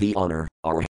hivada, the honor,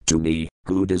 or, to me,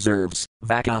 who deserves,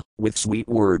 vaka, with sweet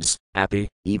words, api,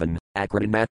 even,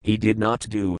 akradana, he did not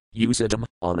do, usadam,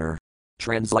 honor.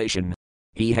 Translation.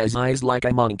 He has eyes like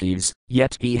a monkey's,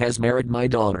 yet he has married my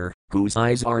daughter, whose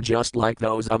eyes are just like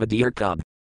those of a deer cub.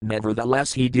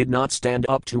 Nevertheless he did not stand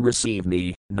up to receive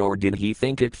me, nor did he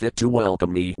think it fit to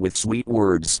welcome me with sweet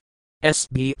words.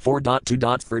 SB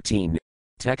 4.2.13.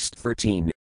 Text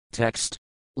 13. Text.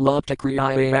 Lupta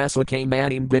kriya aswake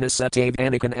manim binasatave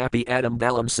anakan api adam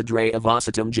balam sadre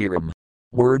avasatam jiram.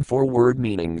 Word for word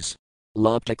meanings.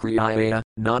 Lupta kriya,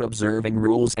 not observing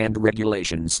rules and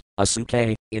regulations,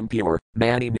 asuke, impure,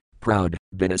 manim, proud,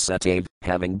 binasatave,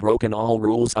 having broken all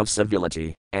rules of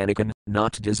civility, anakan,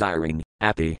 not desiring,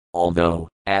 api, although,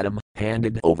 Adam,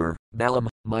 handed over, balam,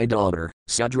 my daughter,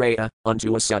 Sudreya,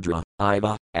 unto a Sudra,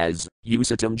 Iva, as,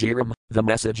 usatam jiram, the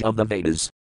message of the Vedas.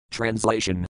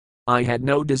 Translation. I had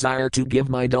no desire to give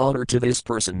my daughter to this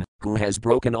person, who has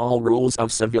broken all rules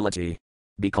of civility.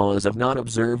 Because of not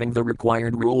observing the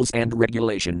required rules and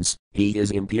regulations, he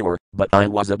is impure, but I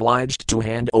was obliged to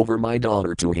hand over my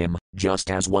daughter to him,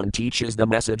 just as one teaches the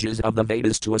messages of the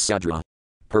Vedas to a Sudra.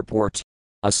 Purport.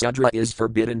 A Sudra is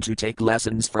forbidden to take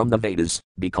lessons from the Vedas,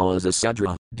 because a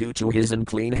Sudra, due to his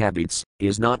unclean habits,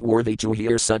 is not worthy to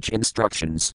hear such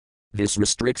instructions. This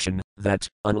restriction, that,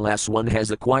 unless one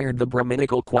has acquired the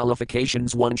Brahminical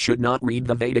qualifications one should not read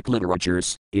the Vedic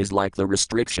literatures, is like the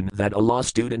restriction that a law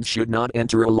student should not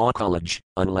enter a law college,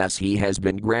 unless he has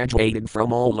been graduated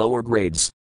from all lower grades.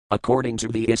 According to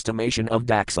the estimation of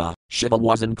Daksa, Shiva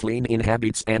was unclean in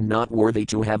habits and not worthy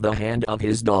to have the hand of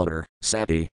his daughter,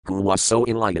 Sati, who was so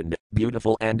enlightened,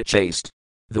 beautiful and chaste.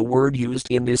 The word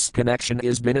used in this connection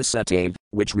is binasatave,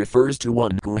 which refers to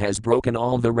one who has broken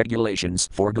all the regulations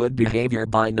for good behavior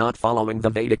by not following the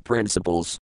Vedic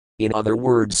principles. In other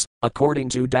words, according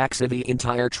to Daksa, the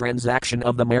entire transaction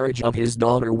of the marriage of his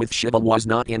daughter with Shiva was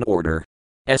not in order.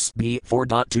 SB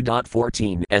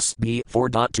 4.2.14, SB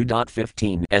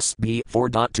 4.2.15, SB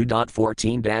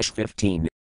 4.2.14-15.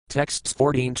 Texts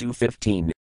 14 to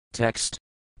 15. Text.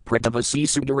 Pratavasi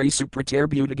Sudaresu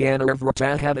Praterbutaganar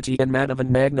Vratahavati and Manavan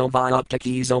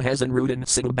Magnovioptakizo Hesanrudan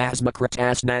Silbasma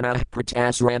Kratas Nana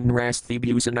Pratas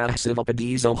Ranrasthibusana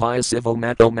Sivapadizo High Sivo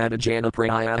Mato Matajana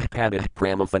Praya Pada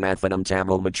Pramafanathanam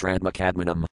Tamil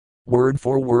Matradmakadmanam. Word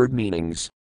for word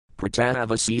meanings.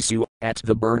 Pratavasisu, at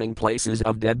the burning places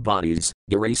of dead bodies,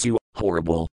 Garasu,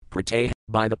 horrible, Prate,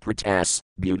 by the Pratas,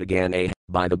 Butagane,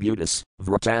 by the Butas,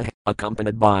 Vrata,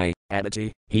 accompanied by,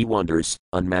 Aditi, he wanders,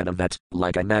 unmadavat,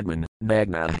 like a madman,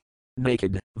 Nagna.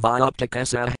 Naked,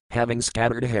 Vyoptikasa, having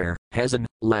scattered hair, Hezan,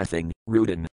 laughing,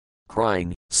 Rudin,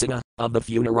 crying, Sina, of the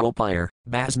funeral pyre,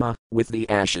 Basma, with the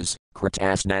ashes,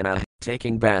 Kratasnana,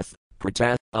 taking bath,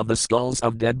 Prata, of the skulls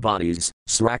of dead bodies,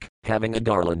 Srak, having a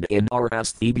garland in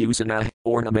Arasthibusana,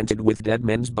 ornamented with dead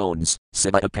men's bones,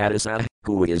 Sivapadasa,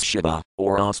 who is Shiva,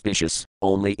 or auspicious,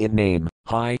 only in name,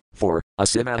 high, for,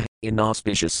 Asiva,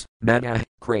 inauspicious, Mada,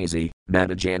 crazy,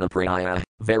 Madajanapraya,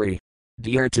 very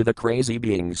dear to the crazy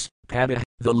beings, Pada,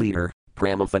 the leader,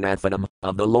 Pramafanathanam,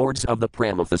 of the lords of the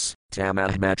Pramathas,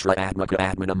 Tamahmatra Atmaka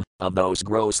Atmanam, of those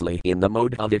grossly in the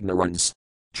mode of ignorance.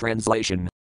 Translation.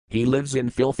 He lives in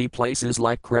filthy places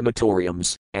like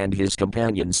crematoriums, and his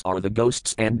companions are the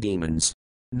ghosts and demons.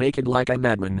 Naked like a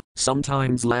madman,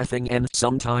 sometimes laughing and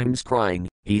sometimes crying,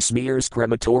 he smears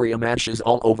crematorium ashes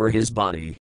all over his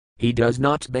body. He does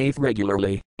not bathe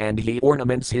regularly, and he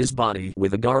ornaments his body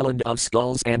with a garland of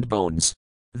skulls and bones.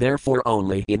 Therefore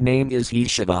only in name is he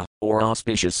Shiva, or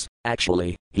auspicious,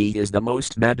 actually, he is the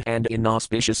most mad and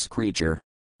inauspicious creature.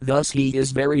 Thus he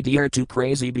is very dear to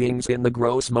crazy beings in the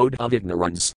gross mode of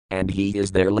ignorance, and he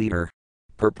is their leader.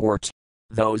 Purport.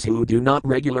 Those who do not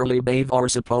regularly bathe are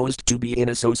supposed to be in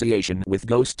association with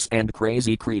ghosts and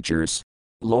crazy creatures.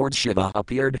 Lord Shiva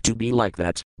appeared to be like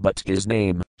that, but his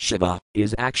name, Shiva,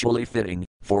 is actually fitting,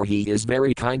 for he is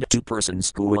very kind to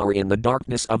persons who are in the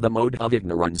darkness of the mode of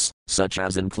ignorance, such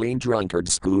as unclean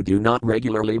drunkards who do not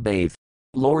regularly bathe.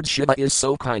 Lord Shiva is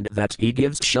so kind that he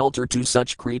gives shelter to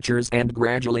such creatures and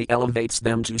gradually elevates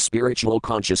them to spiritual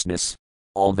consciousness.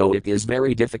 Although it is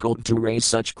very difficult to raise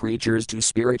such creatures to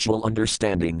spiritual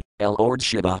understanding, Lord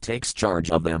Shiva takes charge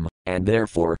of them, and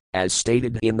therefore, as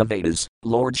stated in the Vedas,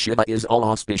 Lord Shiva is all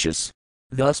auspicious.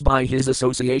 Thus by his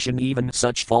association even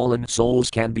such fallen souls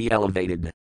can be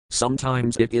elevated.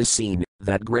 Sometimes it is seen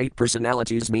that great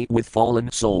personalities meet with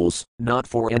fallen souls, not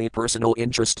for any personal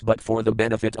interest but for the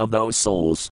benefit of those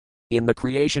souls. In the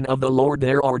creation of the Lord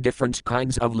there are different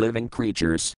kinds of living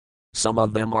creatures. Some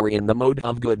of them are in the mode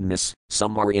of goodness,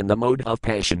 some are in the mode of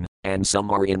passion, and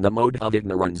some are in the mode of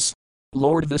ignorance.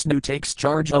 Lord Vishnu takes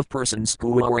charge of persons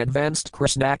who are advanced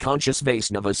Krishna-conscious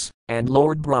Vaisnavas, and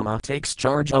Lord Brahma takes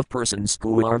charge of persons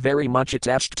who are very much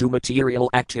attached to material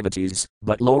activities,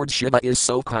 but Lord Shiva is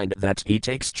so kind that he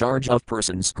takes charge of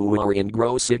persons who are in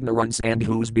gross ignorance and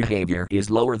whose behavior is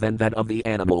lower than that of the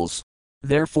animals.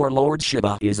 Therefore Lord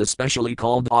Shiva is especially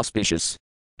called auspicious.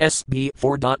 SB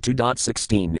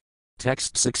 4.2.16.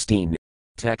 Text 16.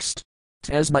 Text.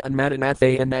 Tesma and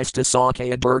Madanathe and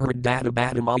Nastasakaya Durhard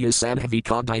Dadabadamaya Sanhavi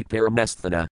Kondite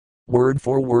Paramesthana. Word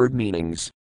for word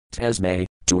meanings. Tesme,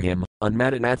 to him,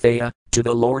 Unmadanathaya, to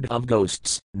the Lord of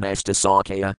Ghosts,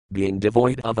 Nastasakaya, being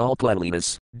devoid of all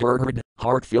cleanliness, Durhard,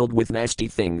 heart filled with nasty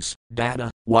things,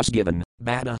 Dada, was given,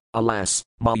 Bada, alas,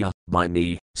 Maya, by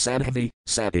me, Sanhavi,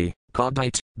 Sati,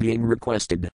 Kondite, being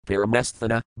requested,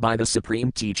 Paramesthana, by the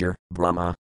Supreme Teacher,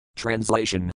 Brahma.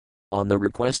 Translation. On the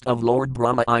request of Lord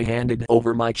Brahma I handed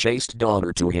over my chaste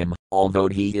daughter to him, although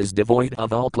he is devoid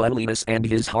of all cleanliness and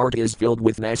his heart is filled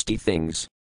with nasty things.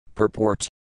 Purport.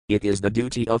 It is the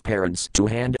duty of parents to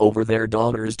hand over their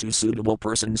daughters to suitable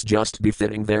persons just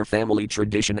befitting their family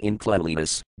tradition in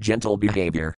cleanliness, gentle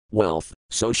behavior, wealth,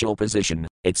 social position,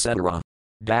 etc.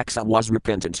 Daksa was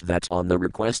repentant that on the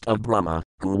request of Brahma,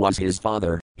 who was his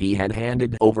father, he had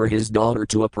handed over his daughter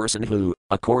to a person who,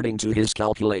 according to his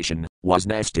calculation, was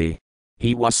nasty.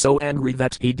 He was so angry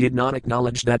that he did not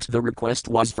acknowledge that the request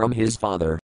was from his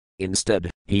father. Instead,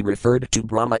 he referred to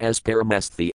Brahma as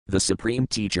Paramesthi, the supreme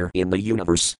teacher in the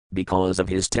universe. Because of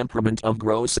his temperament of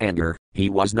gross anger,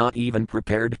 he was not even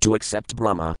prepared to accept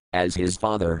Brahma as his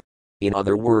father. In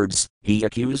other words, he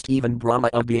accused even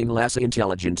Brahma of being less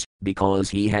intelligent,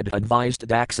 because he had advised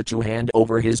Daksa to hand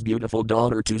over his beautiful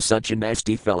daughter to such a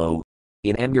nasty fellow.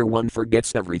 In anger one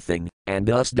forgets everything, and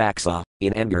thus Daksa,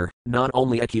 in anger, not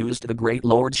only accused the great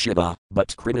Lord Shiva,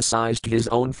 but criticized his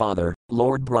own father,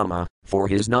 Lord Brahma, for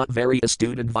his not very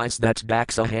astute advice that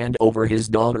Daksa hand over his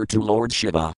daughter to Lord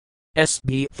Shiva.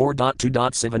 SB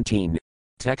 4.2.17.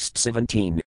 Text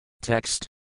 17. Text.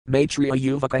 Maitreya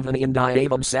Yuvakavan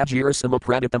Indiavam Sajirasam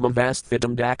Apraditam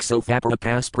Avasthitam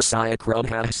Daksopaparapas Prasaya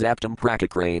Krodha Saptam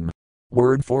Prakakrame.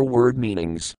 Word for word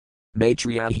meanings.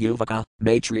 Maitreya Yuvaka,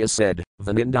 Maitreya said,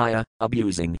 Vanindaya,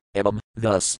 abusing, evam,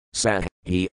 thus, sah,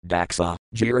 he, Daksa,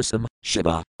 Jirasam,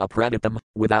 Shiva, Apraditam,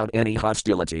 without any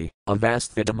hostility,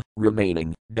 Avasthitam,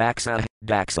 remaining, Daksa,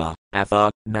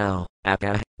 Atha, now,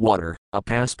 Apa, water,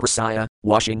 Apas Prasaya,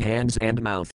 washing hands and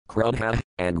mouth, Krodha,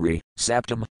 angry,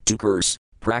 Saptam, to curse,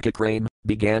 Prakakrame,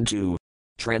 began to.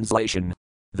 Translation.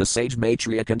 The sage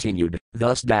Maitreya continued,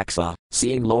 thus Daksa,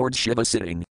 seeing Lord Shiva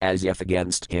sitting, as if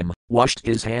against him, washed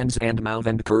his hands and mouth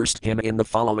and cursed him in the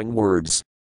following words.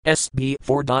 SB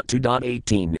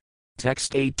 4.2.18.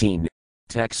 Text 18.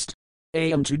 Text.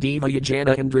 Ayam tu diva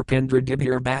yajana indrapindra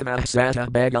dibhir bhavah sata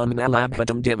bagam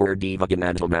nalabhatam divur diva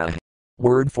ganadhamah.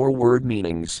 Word for word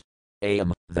meanings.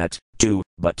 Ayam, that, to,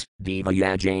 but, diva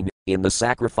yajane, in the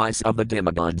sacrifice of the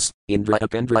demigods, Indra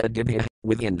Apindra Dibhya,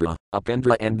 with Indra,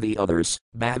 Apindra and the others,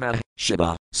 Bhava,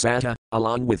 Shiva, Sata,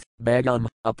 along with, Bagam,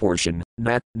 a portion,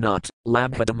 not,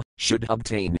 Labhatam, should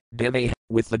obtain, Diva,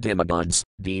 with the demigods,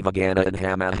 Devagana and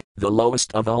Hama, the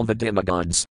lowest of all the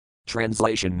demigods.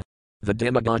 Translation. The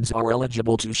demigods are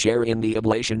eligible to share in the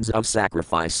oblations of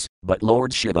sacrifice, but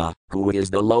Lord Shiva, who is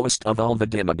the lowest of all the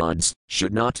demigods,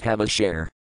 should not have a share.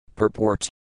 Purport.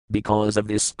 Because of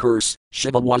this curse,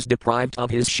 Shiva was deprived of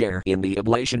his share in the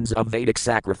oblations of Vedic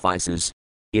sacrifices.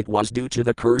 It was due to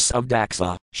the curse of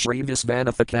Daksa. Sri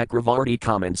Visvanatha Chakravarti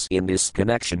comments in this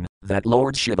connection that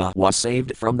Lord Shiva was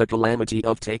saved from the calamity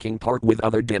of taking part with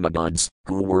other demigods,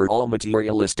 who were all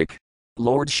materialistic.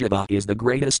 Lord Shiva is the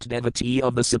greatest devotee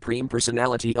of the Supreme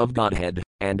Personality of Godhead,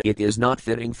 and it is not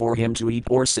fitting for him to eat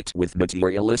or sit with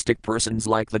materialistic persons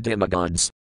like the demigods.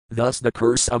 Thus the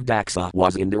curse of Daksa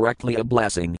was indirectly a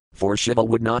blessing, for Shiva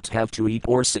would not have to eat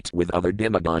or sit with other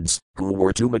demigods, who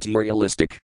were too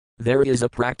materialistic. There is a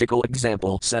practical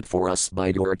example set for us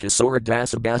by Gaurkisora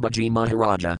Dasa Babaji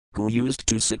Maharaja, who used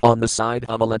to sit on the side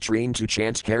of a latrine to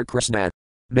chant Hare Krishna.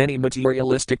 Many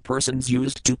materialistic persons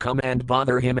used to come and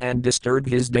bother him and disturb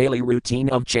his daily routine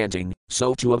of chanting,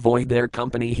 so to avoid their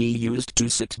company he used to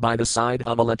sit by the side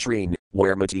of a latrine,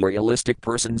 where materialistic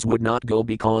persons would not go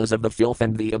because of the filth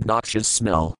and the obnoxious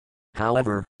smell.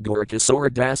 However, Gaurkisora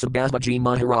Dasa Babaji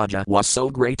Maharaja was so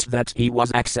great that he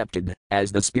was accepted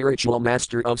as the spiritual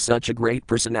master of such a great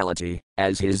personality,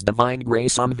 as His Divine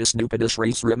Grace Visnupada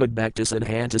Sri Srimad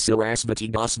Bhaktisiddhanta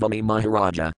Sarasvati Goswami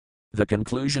Maharaja. The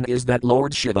conclusion is that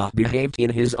Lord Shiva behaved in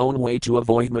his own way to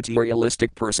avoid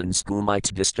materialistic persons who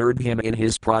might disturb him in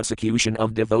his prosecution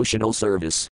of devotional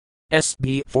service.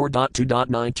 SB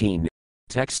 4.2.19.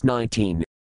 Text 19.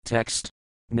 Text.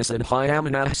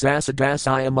 Nisadhyamanah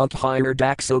sasadasaya mukhir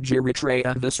dakso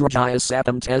jiritraya visrajaya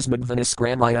sapam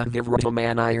tesmadvaniskramaya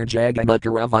vivrahamanayar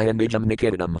jagamukaravaya nijam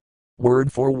nikidam. Word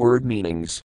for word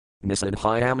meanings.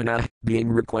 Nisadhyamanah, being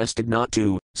requested not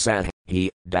to, sah,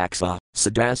 he, Daksa,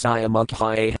 Sadasaya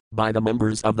Mukhaye, by the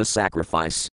members of the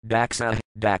sacrifice, Daksa,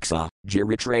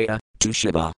 Jiritraya, to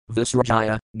Shiva,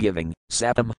 Visrajaya, giving,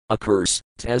 Sapam, a curse,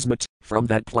 Tesmat, from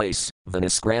that place,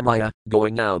 Vaniskramaya,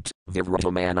 going out,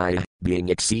 Vivrahamanaya, being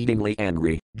exceedingly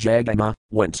angry, Jagama,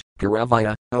 went,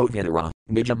 Karavaya, Ovidara,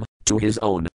 Nijam, to his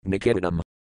own, Nikidam,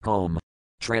 home.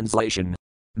 Translation.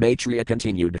 Maitreya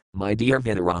continued, my dear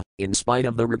Vidura, in spite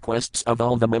of the requests of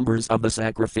all the members of the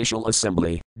sacrificial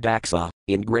assembly, Daksa,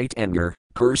 in great anger,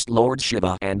 cursed Lord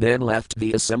Shiva and then left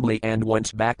the assembly and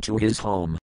went back to his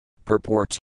home.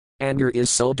 Purport. Anger is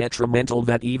so detrimental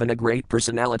that even a great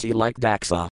personality like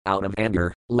Daksa, out of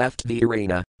anger, left the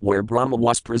arena, where Brahma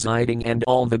was presiding and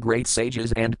all the great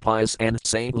sages and pious and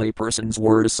saintly persons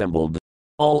were assembled.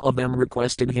 All of them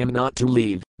requested him not to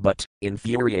leave, but,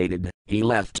 infuriated, he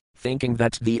left, thinking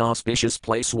that the auspicious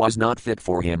place was not fit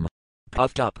for him.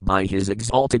 Puffed up by his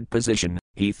exalted position,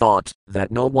 he thought that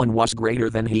no one was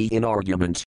greater than he in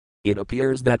argument. It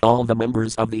appears that all the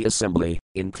members of the assembly,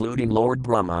 including Lord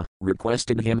Brahma,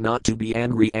 requested him not to be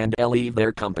angry and leave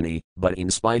their company, but in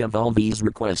spite of all these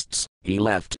requests, he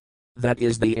left. That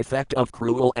is the effect of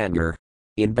cruel anger.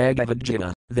 In Bhagavad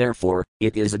Gita, therefore,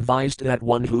 it is advised that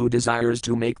one who desires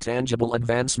to make tangible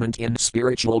advancement in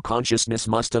spiritual consciousness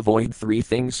must avoid three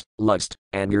things: lust,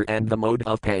 anger, and the mode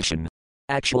of passion.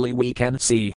 Actually, we can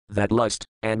see that lust,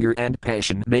 anger, and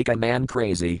passion make a man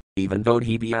crazy, even though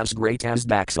he be as great as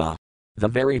Daksa. The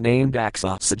very name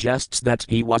Daksa suggests that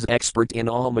he was expert in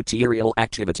all material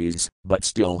activities, but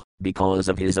still, because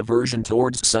of his aversion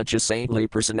towards such a saintly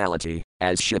personality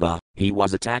as Shiva, he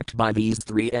was attacked by these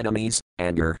three enemies: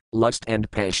 anger, lust,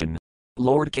 and passion.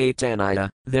 Lord Caitanya,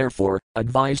 therefore,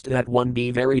 advised that one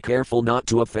be very careful not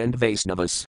to offend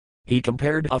Vaisnavas. He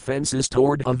compared offenses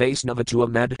toward a Vaisnava to a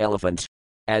mad elephant.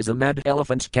 As a mad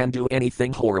elephant can do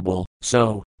anything horrible,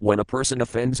 so, when a person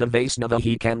offends a Vaisnava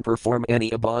he can perform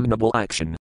any abominable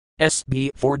action.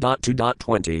 SB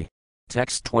 4.2.20.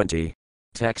 Text 20.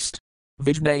 Text.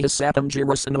 Vijnaya sapam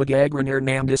jirasanagagranir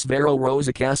namdis vero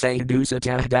rosakase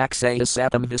dusatah daksaya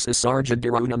sapam visasarja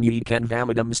dirunam yikan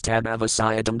vamadam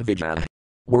stabavasayatam vijah.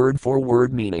 Word for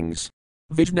word meanings.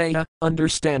 Vijnaya,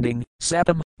 understanding,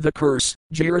 Sapam, the curse,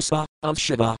 Jirasa, of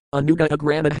Shiva, Anuga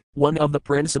Agranad, one of the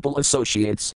principal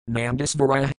associates,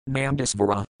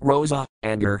 Namdisvara, Rosa,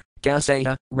 anger,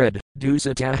 Kasaya, red,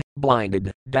 Dusata,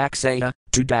 blinded, Daksaya,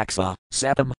 to Daksa,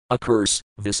 Sapam, a curse,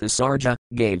 Visasarja,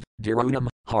 gave, Dirunam,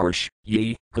 harsh,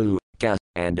 Ye, who, Ka,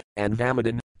 and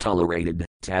Anvamadan, tolerated,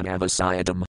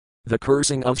 Tadavasayatam. The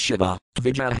cursing of Shiva,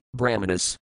 Vijaya,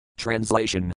 Brahmanas.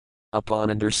 Translation.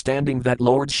 Upon understanding that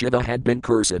Lord Shiva had been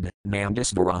cursed,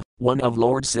 Nandisvara, one of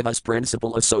Lord Shiva's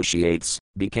principal associates,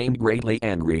 became greatly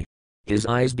angry. His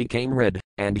eyes became red,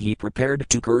 and he prepared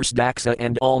to curse Daksa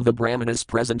and all the Brahmanas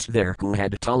present there who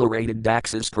had tolerated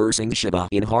Daksa's cursing Shiva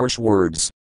in harsh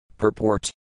words. Purport.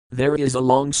 There is a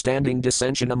long-standing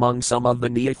dissension among some of the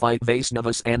neophyte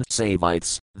Vaisnavas and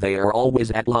Saivites, they are always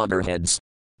at loggerheads.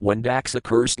 When Daksa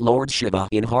cursed Lord Shiva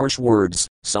in harsh words,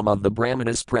 some of the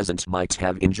Brahmanas present might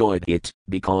have enjoyed it,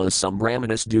 because some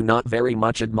Brahmanas do not very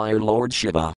much admire Lord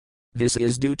Shiva. This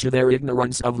is due to their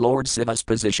ignorance of Lord Shiva's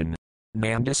position.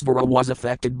 Nandisvara was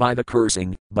affected by the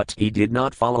cursing, but he did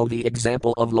not follow the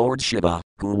example of Lord Shiva,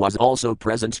 who was also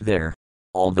present there.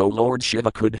 Although Lord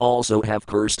Shiva could also have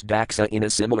cursed Daksa in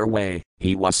a similar way,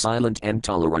 he was silent and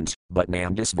tolerant, but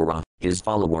Nandisvara, his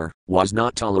follower, was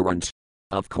not tolerant.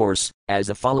 Of course, as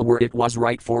a follower it was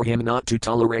right for him not to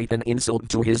tolerate an insult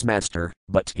to his master,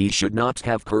 but he should not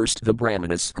have cursed the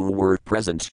Brahmanas who were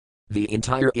present. The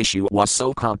entire issue was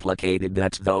so complicated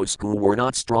that those who were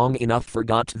not strong enough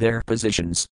forgot their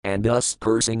positions, and thus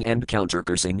cursing and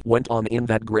counter-cursing went on in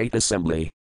that great assembly.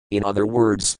 In other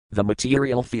words, the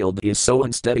material field is so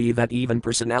unsteady that even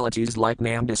personalities like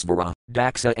Nandisvara,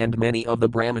 Daksa and many of the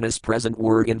Brahmanas present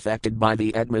were infected by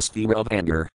the atmosphere of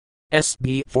anger.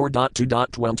 SB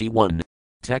 4.2.21.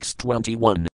 Text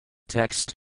 21.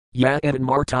 Text. Ya evan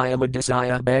martyam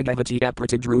adisaya bhagavati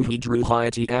apratidruhi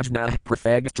druhyati ajna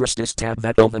prafagtrastis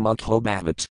tabvatovamukho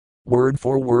bhavat. Word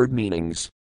for word meanings.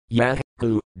 Ya,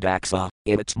 who, Daksa,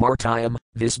 in its martyam,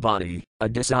 this body,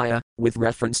 adisaya, with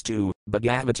reference to,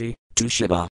 Bhagavati, to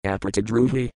Shiva,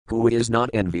 apratidruhi, who is not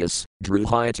envious,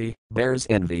 druhyati, bears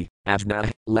envy, ajna,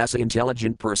 less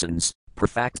intelligent persons.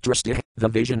 Prafaktrasti, the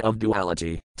vision of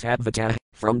duality, Tadvata,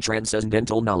 from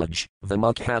transcendental knowledge,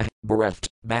 Vimukha, bereft,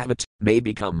 Bhavat, may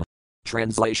become.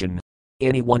 Translation.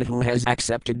 Anyone who has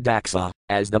accepted Daksa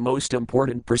as the most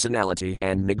important personality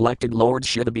and neglected Lord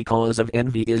Shiva because of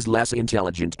envy is less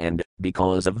intelligent and,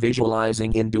 because of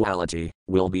visualizing in duality,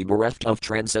 will be bereft of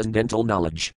transcendental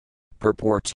knowledge.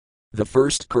 Purport. The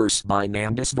first curse by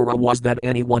Nandisvara was that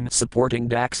anyone supporting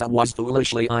Daksa was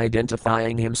foolishly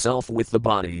identifying himself with the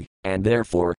body, and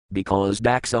therefore, because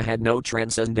Daksa had no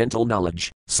transcendental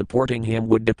knowledge, supporting him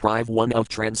would deprive one of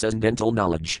transcendental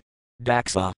knowledge.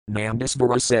 Daksa,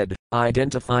 Nandisvara said,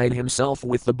 identified himself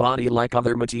with the body like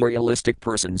other materialistic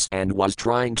persons and was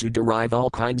trying to derive all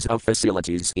kinds of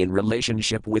facilities in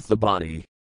relationship with the body.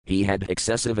 He had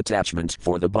excessive attachment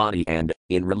for the body and,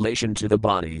 in relation to the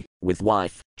body, with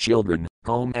wife, children,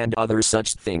 home and other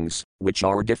such things, which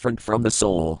are different from the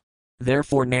soul.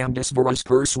 Therefore Nandisvara's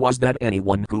curse was that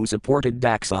anyone who supported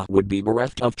Daksa would be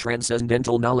bereft of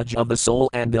transcendental knowledge of the soul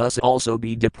and thus also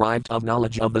be deprived of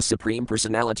knowledge of the Supreme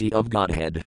Personality of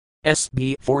Godhead.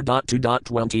 SB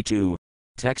 4.2.22.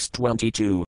 Text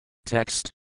 22.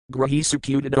 Text. Grahisu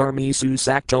Kudadarmisu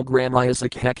Sakto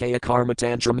Gramayasak Hekaya Karma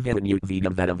Tantram Vinayut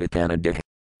Vidam Vedavipanadih.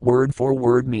 Word for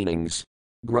word meanings.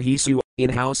 Grahisu, in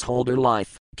householder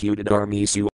life,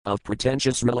 Kudadarmisu, of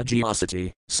pretentious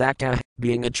religiosity, Sakta,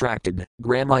 being attracted,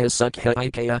 Gramayasak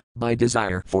Hekaya, by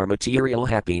desire for material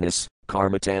happiness,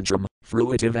 Karma Tantram,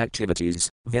 fruitive activities,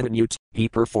 Vinayut, he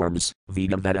performs,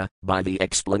 Vedaveda, by the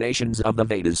explanations of the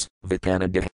Vedas,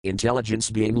 Vipanadih, intelligence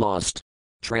being lost.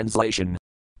 Translation.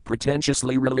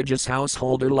 Pretentiously religious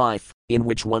householder life, in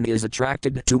which one is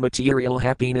attracted to material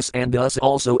happiness and thus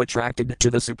also attracted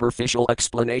to the superficial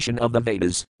explanation of the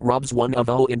Vedas, robs one of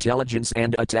all intelligence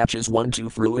and attaches one to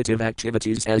fruitive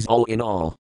activities as all in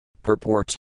all.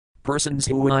 Purport. Persons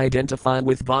who identify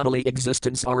with bodily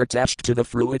existence are attached to the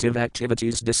fruitive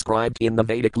activities described in the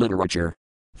Vedic literature.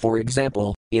 For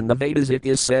example, in the Vedas it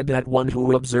is said that one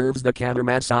who observes the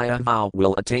Chaturmasya vow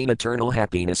will attain eternal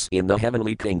happiness in the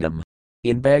heavenly kingdom.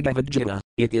 In Bhagavad Gita,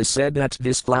 it is said that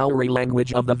this flowery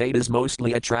language of the Vedas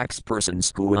mostly attracts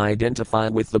persons who identify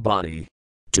with the body.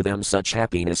 To them such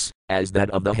happiness, as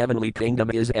that of the heavenly kingdom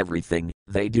is everything,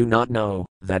 they do not know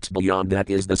that beyond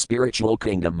that is the spiritual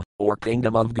kingdom, or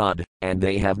kingdom of God, and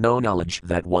they have no knowledge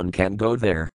that one can go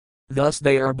there. Thus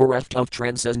they are bereft of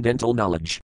transcendental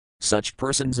knowledge. Such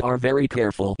persons are very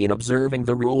careful in observing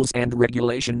the rules and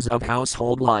regulations of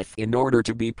household life in order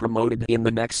to be promoted in the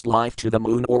next life to the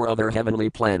moon or other heavenly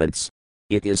planets.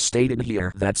 It is stated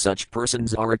here that such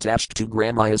persons are attached to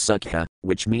Gramaya Sukha,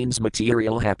 which means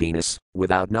material happiness,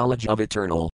 without knowledge of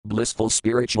eternal, blissful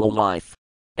spiritual life.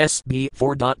 SB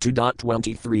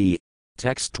 4.2.23.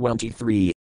 Text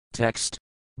 23. Text.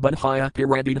 Bunhaya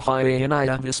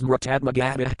Piradidhyanaya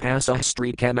Vismratadmagatah Pasah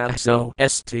Street Kamahso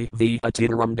STV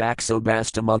Atitaram Daxo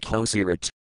Bastamukhlosirat.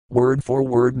 Word for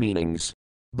word meanings.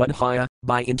 Bunhaya,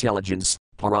 by intelligence.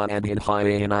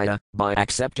 Paranadhyanaya, by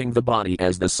accepting the body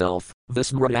as the self.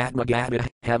 Vismratadmagatah,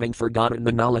 having forgotten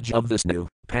the knowledge of Vishnu.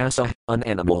 Pasa, an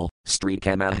animal.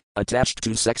 Streetkamah, attached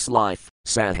to sex life.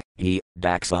 Sah, he.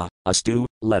 Daxa, a stew.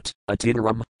 Let,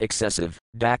 atitaram, excessive.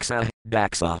 Daxa,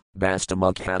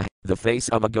 bastamukha, the face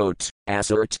of a goat.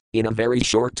 Assert, in a very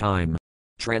short time.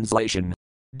 Translation.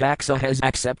 Daxa has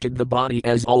accepted the body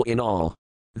as all in all.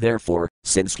 Therefore,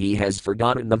 since he has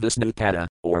forgotten the Visnupata,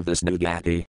 or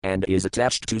Visnugati, and is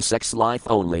attached to sex life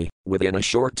only, within a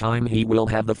short time he will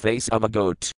have the face of a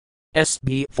goat.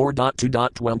 SB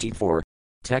 4.2.24.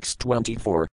 Text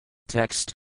 24.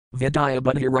 Text. Vidya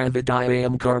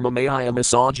Budhiravidayam Karmamayam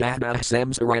Asajana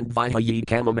Samsarandvihayid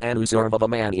Kamam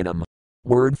Anusarvavamanyanam.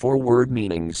 Word for word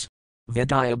meanings.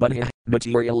 Vidya Budhya,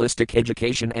 materialistic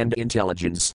education and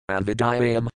intelligence.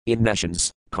 Avidayam, in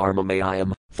nations.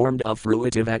 Karmamayam, formed of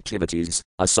fruitive activities.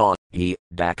 Asa, he.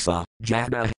 Daxa,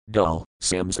 Jana, dull.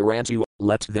 Samsarantu,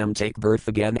 let them take birth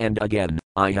again and again.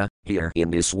 Iya, here in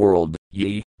this world.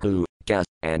 Ye, who. Ka,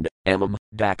 and, Emam,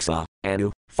 Daxa,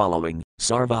 Anu, following.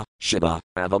 Sarva, Shiva,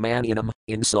 Avamanyanam,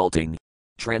 insulting.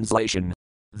 Translation.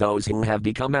 Those who have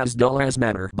become as dull as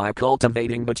matter by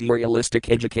cultivating materialistic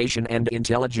education and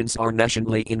intelligence are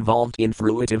nationally involved in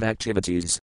fruitive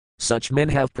activities. Such men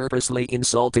have purposely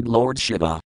insulted Lord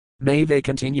Shiva. May they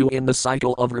continue in the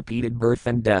cycle of repeated birth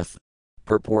and death.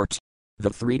 Purport. The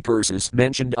three curses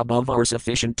mentioned above are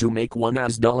sufficient to make one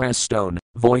as dull as stone,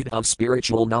 void of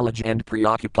spiritual knowledge and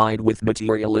preoccupied with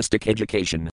materialistic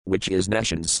education, which is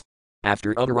nescience.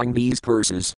 After uttering these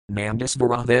curses,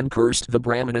 Nandisvara then cursed the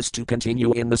Brahmanas to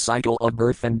continue in the cycle of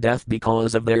birth and death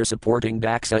because of their supporting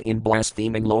Daxa in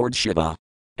blaspheming Lord Shiva.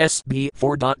 SB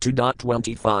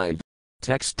 4.2.25.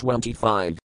 Text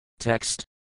 25. Text.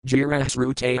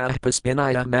 Jirasrutayah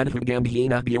paspinaya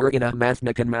madhugambhina burina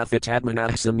mathnakan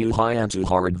mathitadmanah samuhayantu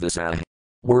haradvasah.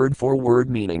 Word for word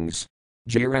meanings.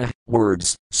 Jira,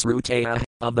 words, Srutaya,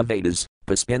 of the Vedas,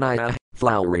 Paspinaya,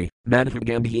 flowery,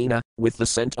 Madhugambhina, with the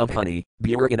scent of honey,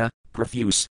 Burina,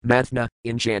 profuse, Mathna,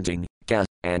 enchanting, Ka,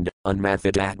 and,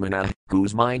 Unmathidatmana,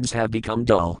 whose minds have become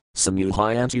dull,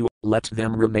 Samuhayantu, let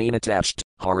them remain attached,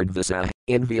 Haradvasa,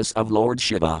 envious of Lord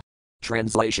Shiva.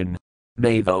 Translation.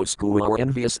 May those who are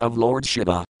envious of Lord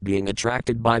Shiva, being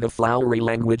attracted by the flowery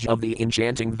language of the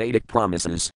enchanting Vedic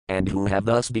promises, and who have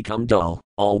thus become dull,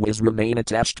 always remain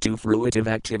attached to fruitive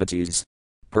activities.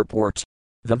 Purport.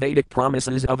 The Vedic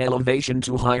promises of elevation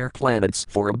to higher planets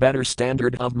for a better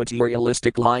standard of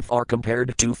materialistic life are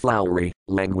compared to flowery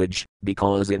language,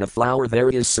 because in a flower there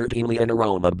is certainly an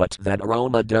aroma, but that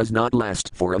aroma does not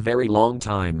last for a very long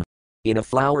time. In a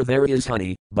flower there is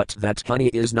honey, but that honey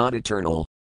is not eternal.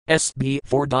 SB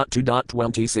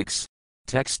 4.2.26.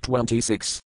 Text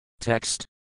 26. Text.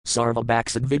 Sarva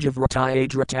Baksad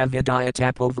Vijavratayadratavadaya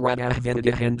Tapovradah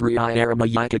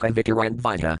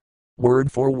Vinadahendriyaramaya.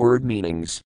 Word for word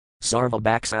meanings. Sarva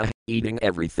Baksa, eating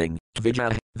everything,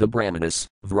 Dvija, the Brahmanas,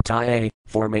 Vrataye,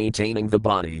 for maintaining the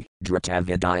body,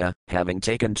 Dratavidaya, having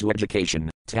taken to education,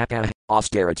 Tapa,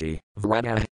 austerity,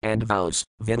 Vrata, and vows,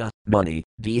 Vina, money,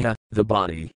 Diha, the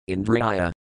body,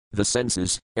 Indriya, the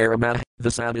senses, Arama,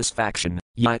 the satisfaction,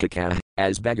 Yakaka,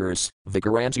 as beggars,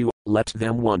 Vikarantu, let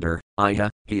them wonder, Iya,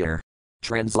 here.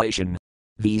 Translation.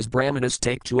 These Brahmanas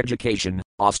take to education,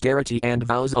 austerity and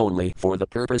vows only for the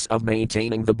purpose of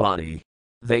maintaining the body.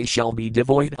 They shall be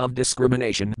devoid of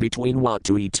discrimination between what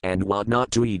to eat and what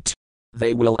not to eat.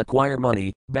 They will acquire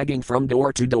money, begging from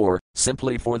door to door,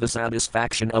 simply for the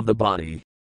satisfaction of the body.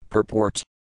 Purport.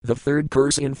 The third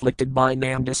curse inflicted by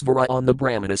Nandisvara on the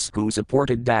Brahmanas who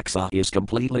supported Daxa is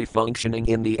completely functioning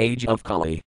in the age of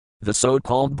Kali. The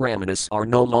so-called Brahmanas are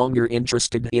no longer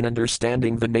interested in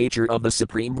understanding the nature of the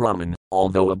Supreme Brahman,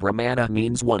 although a Brahmana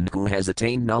means one who has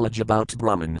attained knowledge about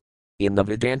Brahman. In the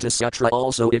Vedanta Sutra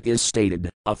also it is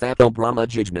stated, Athato Brahma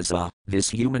Jignasa,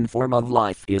 this human form of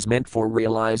life is meant for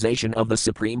realization of the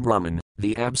Supreme Brahman,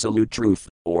 the Absolute Truth,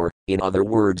 or, in other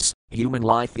words, human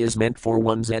life is meant for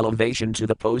one's elevation to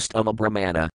the post of a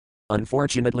Brahmana.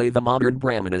 Unfortunately, the modern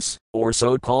Brahmanas, or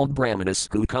so-called Brahmanas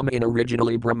who come in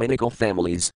originally Brahminical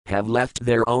families, have left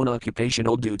their own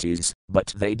occupational duties, but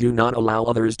they do not allow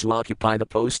others to occupy the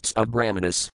posts of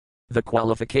Brahmanas. The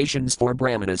qualifications for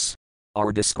Brahmanas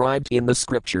are described in the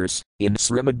scriptures, in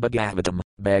Srimad Bhagavatam,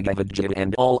 Bhagavad Gita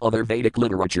and all other Vedic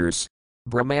literatures.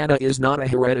 Brahmana is not a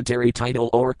hereditary title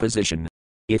or position.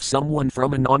 If someone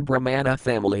from a non-Brahmana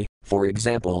family, for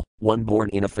example, one born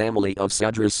in a family of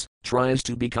Sudras, tries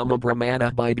to become a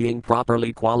Brahmana by being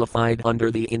properly qualified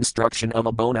under the instruction of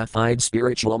a bona fide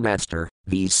spiritual master,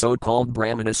 these so-called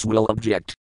Brahmanas will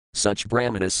object. Such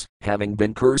Brahmanas, having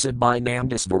been cursed by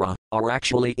Namdisvara, are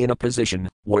actually in a position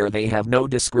where they have no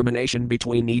discrimination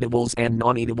between eatables and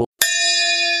non-eatables.